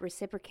found that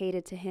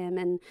reciprocated to him.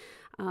 And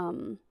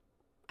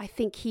I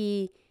think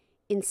he,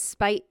 in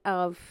spite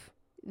of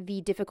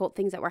the difficult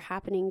things that were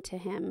happening to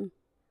him,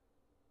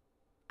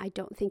 I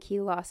don't think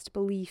he lost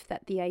belief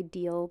that the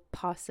ideal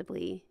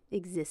possibly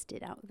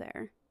existed out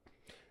there.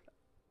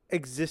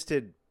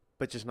 Existed,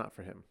 but just not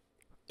for him.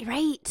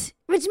 Right.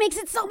 Which makes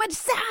it so much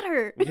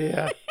sadder.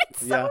 Yeah.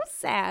 It's so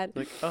sad.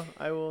 Like, oh,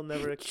 I will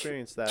never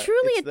experience that.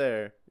 Truly it's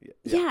there.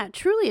 Yeah,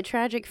 truly a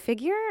tragic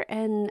figure.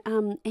 And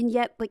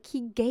yet, like,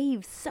 he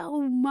gave so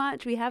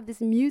much. We have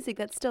this music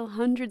that's still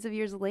hundreds of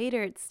years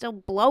later. It's still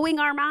blowing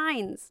our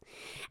minds.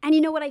 And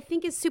you know what I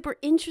think is super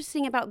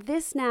interesting about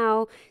this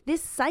now,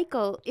 this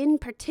cycle in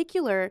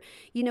particular,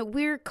 you know,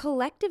 we're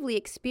collectively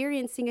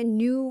experiencing a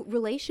new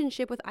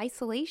relationship with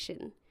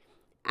isolation.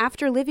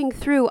 After living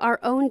through our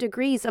own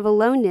degrees of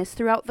aloneness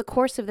throughout the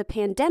course of the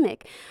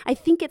pandemic, I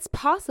think it's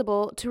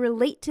possible to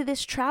relate to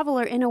this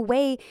traveler in a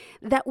way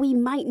that we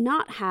might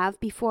not have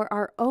before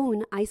our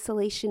own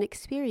isolation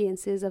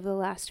experiences of the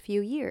last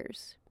few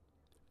years.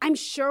 I'm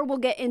sure we'll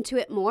get into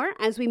it more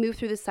as we move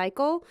through the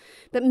cycle,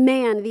 but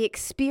man, the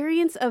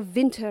experience of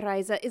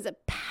Winterreise is a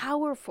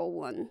powerful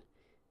one,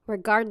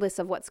 regardless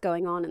of what's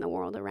going on in the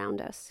world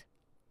around us.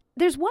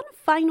 There's one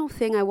final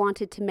thing I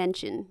wanted to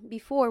mention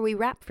before we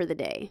wrap for the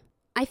day.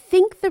 I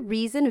think the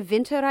reason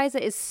Winterreise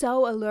is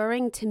so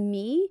alluring to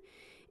me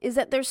is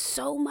that there's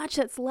so much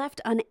that's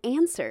left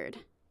unanswered.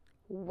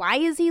 Why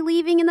is he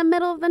leaving in the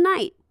middle of the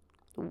night?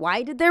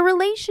 Why did their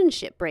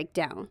relationship break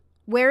down?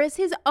 Where is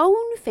his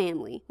own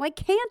family? Why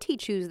can't he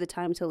choose the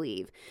time to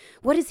leave?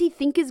 What does he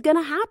think is going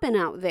to happen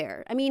out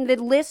there? I mean, the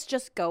list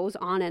just goes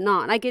on and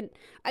on.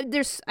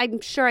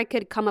 I'm sure I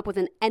could come up with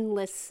an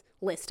endless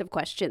list of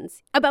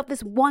questions about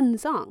this one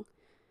song.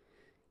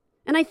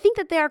 And I think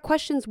that they are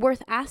questions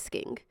worth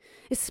asking,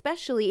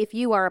 especially if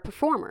you are a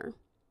performer.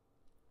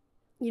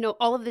 You know,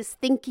 all of this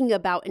thinking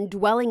about and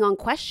dwelling on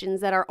questions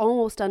that are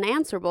almost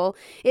unanswerable,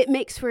 it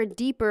makes for a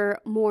deeper,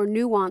 more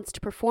nuanced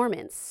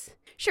performance.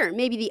 Sure,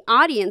 maybe the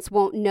audience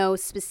won't know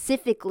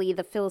specifically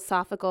the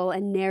philosophical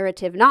and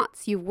narrative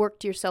knots you've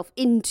worked yourself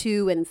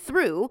into and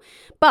through,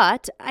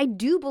 but I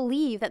do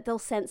believe that they'll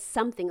sense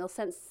something, they'll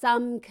sense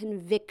some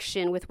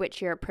conviction with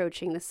which you're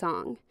approaching the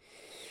song.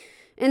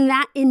 And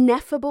that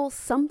ineffable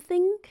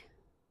something,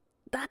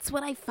 that's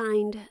what I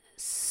find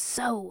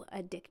so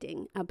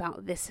addicting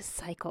about this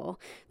cycle.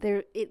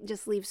 It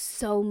just leaves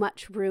so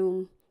much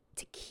room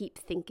to keep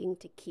thinking,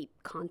 to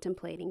keep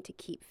contemplating, to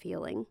keep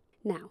feeling.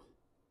 Now,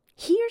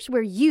 here's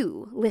where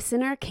you,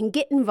 listener, can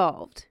get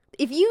involved.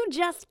 If you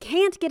just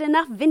can't get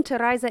enough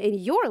Winterreise in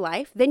your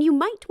life, then you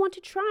might want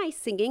to try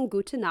singing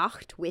Gute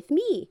Nacht with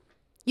me.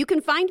 You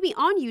can find me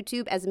on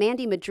YouTube as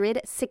Mandy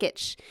Madrid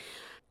Sikic.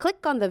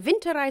 Click on the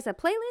Winterreise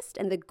playlist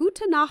and the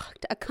Gute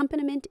Nacht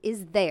accompaniment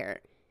is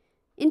there.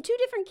 In 2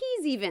 different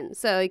keys even,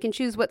 so you can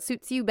choose what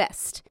suits you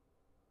best.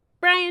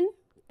 Brian,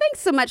 thanks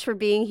so much for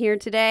being here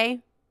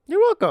today. You're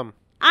welcome.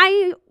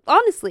 I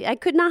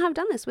could not have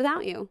done this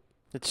without you.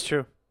 It's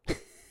true.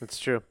 It's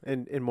true.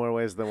 In more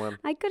ways than one.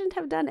 I couldn't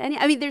have done any.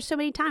 I mean, there's so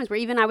many times where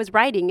even I was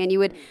writing and you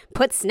would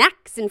put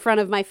snacks in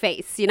front of my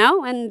face, you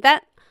know? And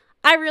that,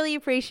 I really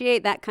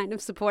appreciate that kind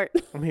of support.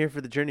 I'm here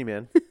for the journey,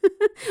 man.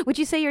 Would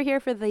you say you're here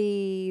for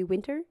the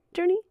winter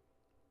journey?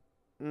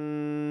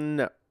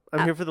 No.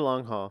 I'm here for the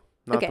long haul,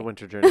 not the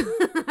winter journey.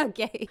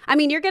 Okay. I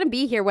mean, you're going to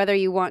be here whether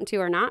you want to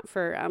or not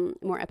for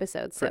more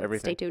episodes. So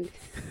stay tuned.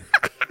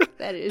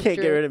 That is Can't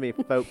true. get rid of me,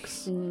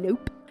 folks.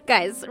 Nope.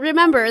 Guys,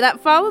 remember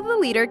that Follow the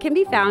Leader can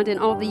be found in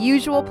all the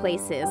usual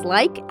places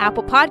like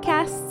Apple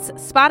Podcasts,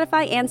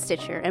 Spotify, and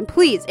Stitcher. And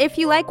please, if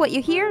you like what you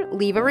hear,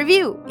 leave a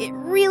review. It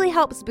really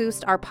helps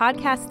boost our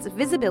podcast's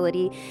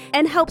visibility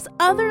and helps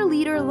other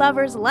leader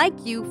lovers like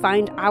you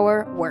find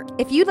our work.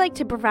 If you'd like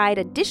to provide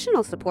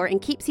additional support and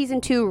keep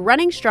Season 2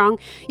 running strong,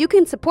 you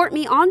can support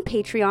me on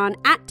Patreon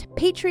at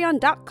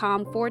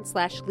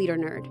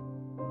patreon.com/leadernerd.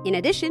 In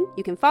addition,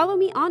 you can follow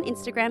me on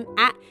Instagram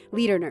at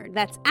LeaderNerd.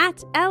 That's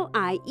at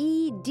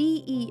LIEDERNERD.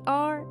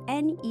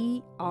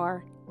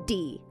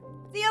 See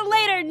you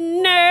later,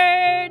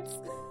 nerds!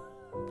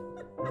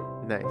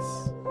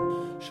 Nice.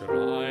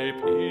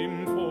 Schreib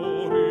im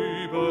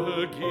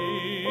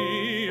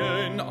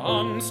Vorübergehen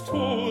ans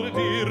Tor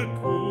dir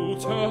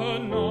gute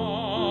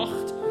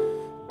Nacht,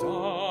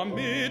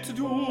 damit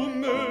du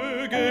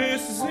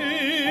mögest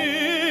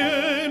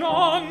sehen,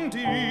 an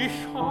dich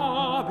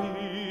hab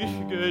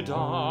ich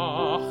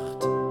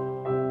gedacht.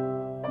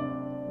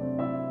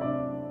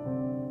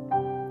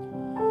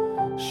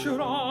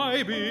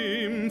 Schreib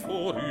im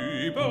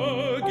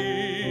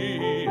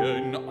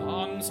Vorübergehen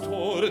ans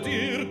Tor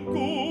dir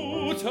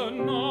gute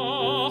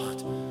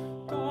Nacht,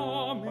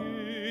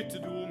 damit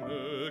du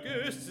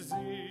mögest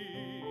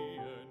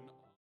sehen.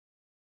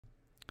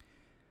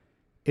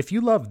 If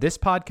you love this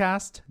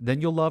podcast, then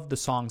you'll love the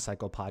Song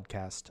Cycle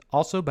podcast,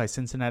 also by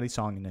Cincinnati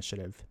Song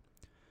Initiative.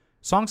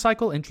 Song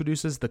Cycle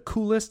introduces the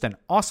coolest and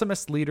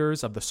awesomest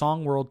leaders of the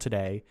song world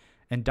today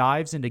and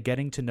dives into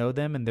getting to know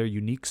them and their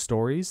unique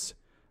stories,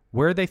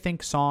 where they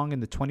think song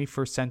in the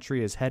 21st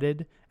century is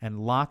headed,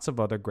 and lots of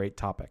other great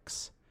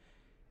topics.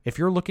 If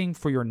you're looking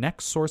for your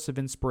next source of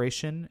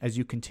inspiration as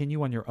you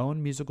continue on your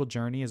own musical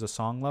journey as a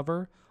song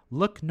lover,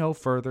 look no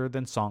further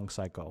than Song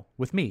Cycle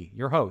with me,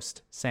 your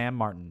host, Sam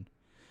Martin.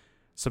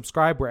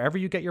 Subscribe wherever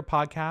you get your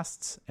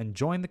podcasts and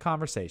join the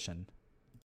conversation.